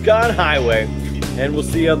Tuscon Highway, and we'll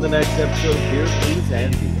see you on the next episode of Beer, Blues,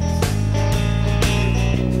 and BS.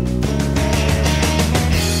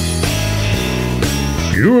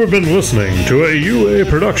 You have been listening to a UA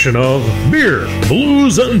production of Beer,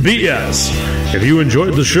 Blues, and BS. If you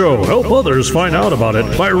enjoyed the show, help others find out about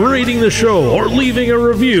it by rating the show or leaving a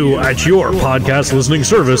review at your podcast listening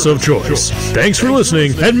service of choice. Thanks for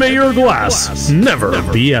listening, and may your glass never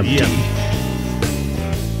be empty.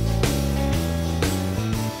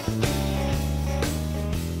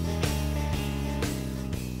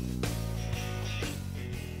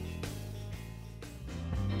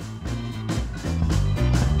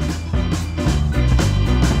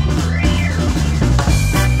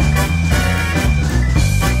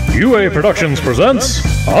 UA Productions presents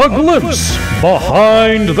A Glimpse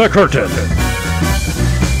Behind the Curtain.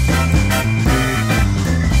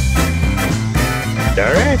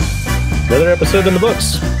 all right, another episode in the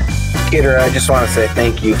books. Gator, I just want to say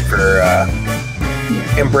thank you for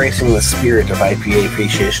embracing the spirit of IPA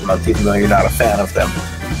Appreciation Month, even though you're not a fan of them.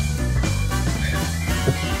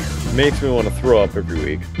 Makes me want to throw up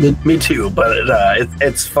every week. Me too, but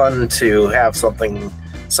it's fun to have something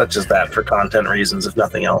such as that for content reasons, if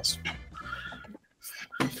nothing else.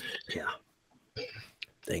 Yeah.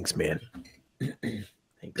 Thanks, man.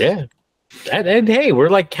 Thanks. Yeah. And hey, we're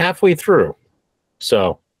like halfway through.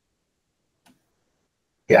 So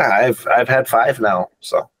Yeah, I've had 5 now.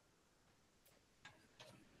 So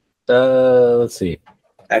let's see.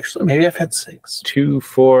 actually, maybe I've had 6. 2,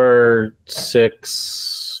 4,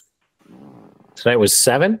 6. Tonight was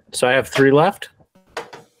 7, so I have 3 left.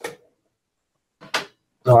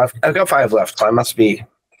 No, I've got 5 left. So I must be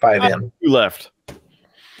 5 in. 2 left.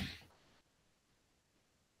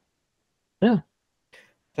 Yeah.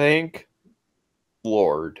 Thank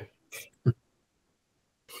Lord.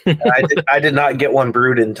 I did not get one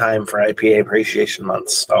brewed in time for IPA Appreciation Month,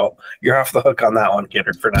 so you're off the hook on that one,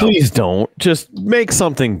 Kidder, for now. Please don't. Just make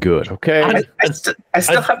something good, okay? I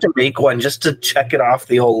still have to make one just to check it off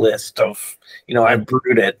the old list of, I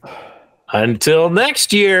brewed it. Until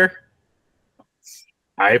next year,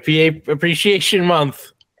 IPA Appreciation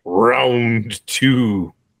Month, round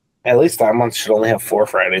 2. At least that month should only have 4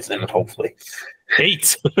 Fridays in it, hopefully.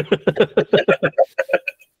 8.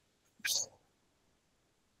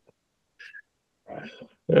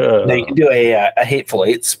 Now you can do a Hateful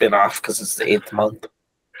Eight spin-off because it's the 8th month.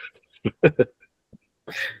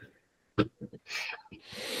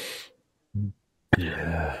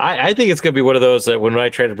 I think it's going to be one of those that when I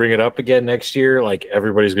try to bring it up again next year, like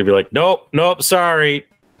everybody's going to be like, nope, sorry,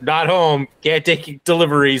 not home, can't take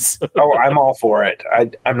deliveries. Oh, I'm all for it.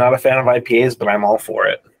 I'm not a fan of IPAs, but I'm all for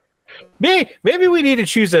it. Maybe we need to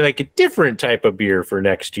choose a different type of beer for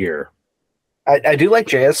next year. I do like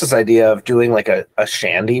JS's idea of doing like a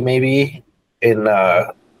shandy maybe in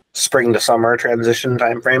spring to summer transition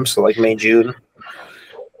time frame, so like May, June.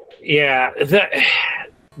 Yeah,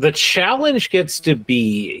 the challenge gets to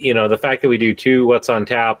be, the fact that we do 2 What's on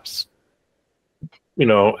Taps,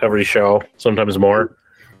 every show, sometimes more.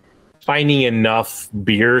 Finding enough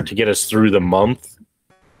beer to get us through the month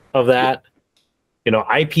of that.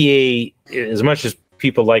 IPA, as much as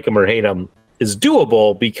people like them or hate them, is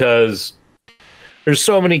doable because there's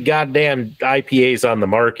so many goddamn IPAs on the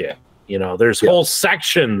market. There's whole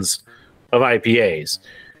sections of IPAs.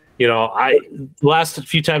 The last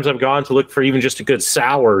few times I've gone to look for even just a good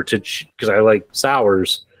sour because I like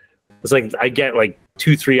sours. It's like I get like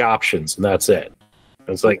 2-3 options and that's it.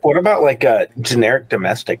 It's like, what about like a generic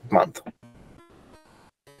domestic month?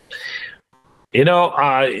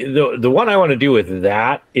 The one I want to do with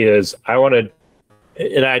that is I want to,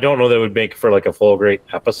 and I don't know that it would make for like a full great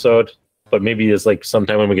episode, but maybe it's like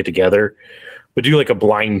sometime when we get together, we'll do like a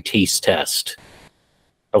blind taste test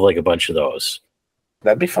of like a bunch of those.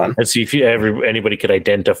 That'd be fun. And see if anybody could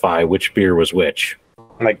identify which beer was which.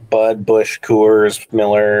 Like Bud, Busch, Coors,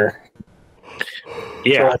 Miller.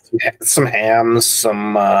 Yeah. Some hams,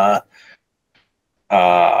 some what's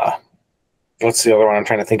the other one I'm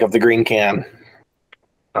trying to think of? The green can.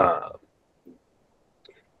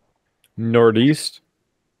 Northeast?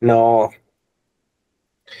 No.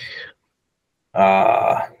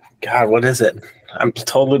 God, what is it? I'm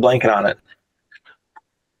totally blanking on it.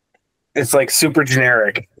 It's like super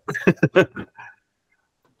generic.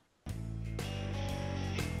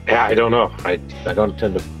 Yeah, I don't know. I don't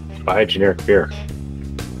tend to buy generic beer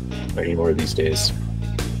anymore these days.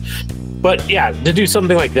 But yeah, to do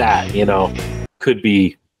something like that, could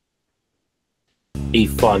be a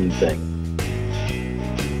fun thing.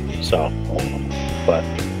 So, but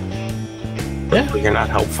yeah, you're not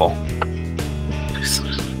helpful.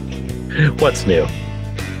 What's new?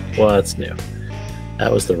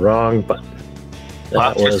 That was the wrong button.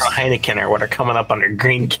 Monsters or Heineken are what are coming up under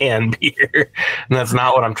green can beer, and that's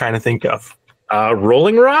not what I'm trying to think of.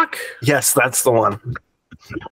 Rolling Rock? Yes, that's the one.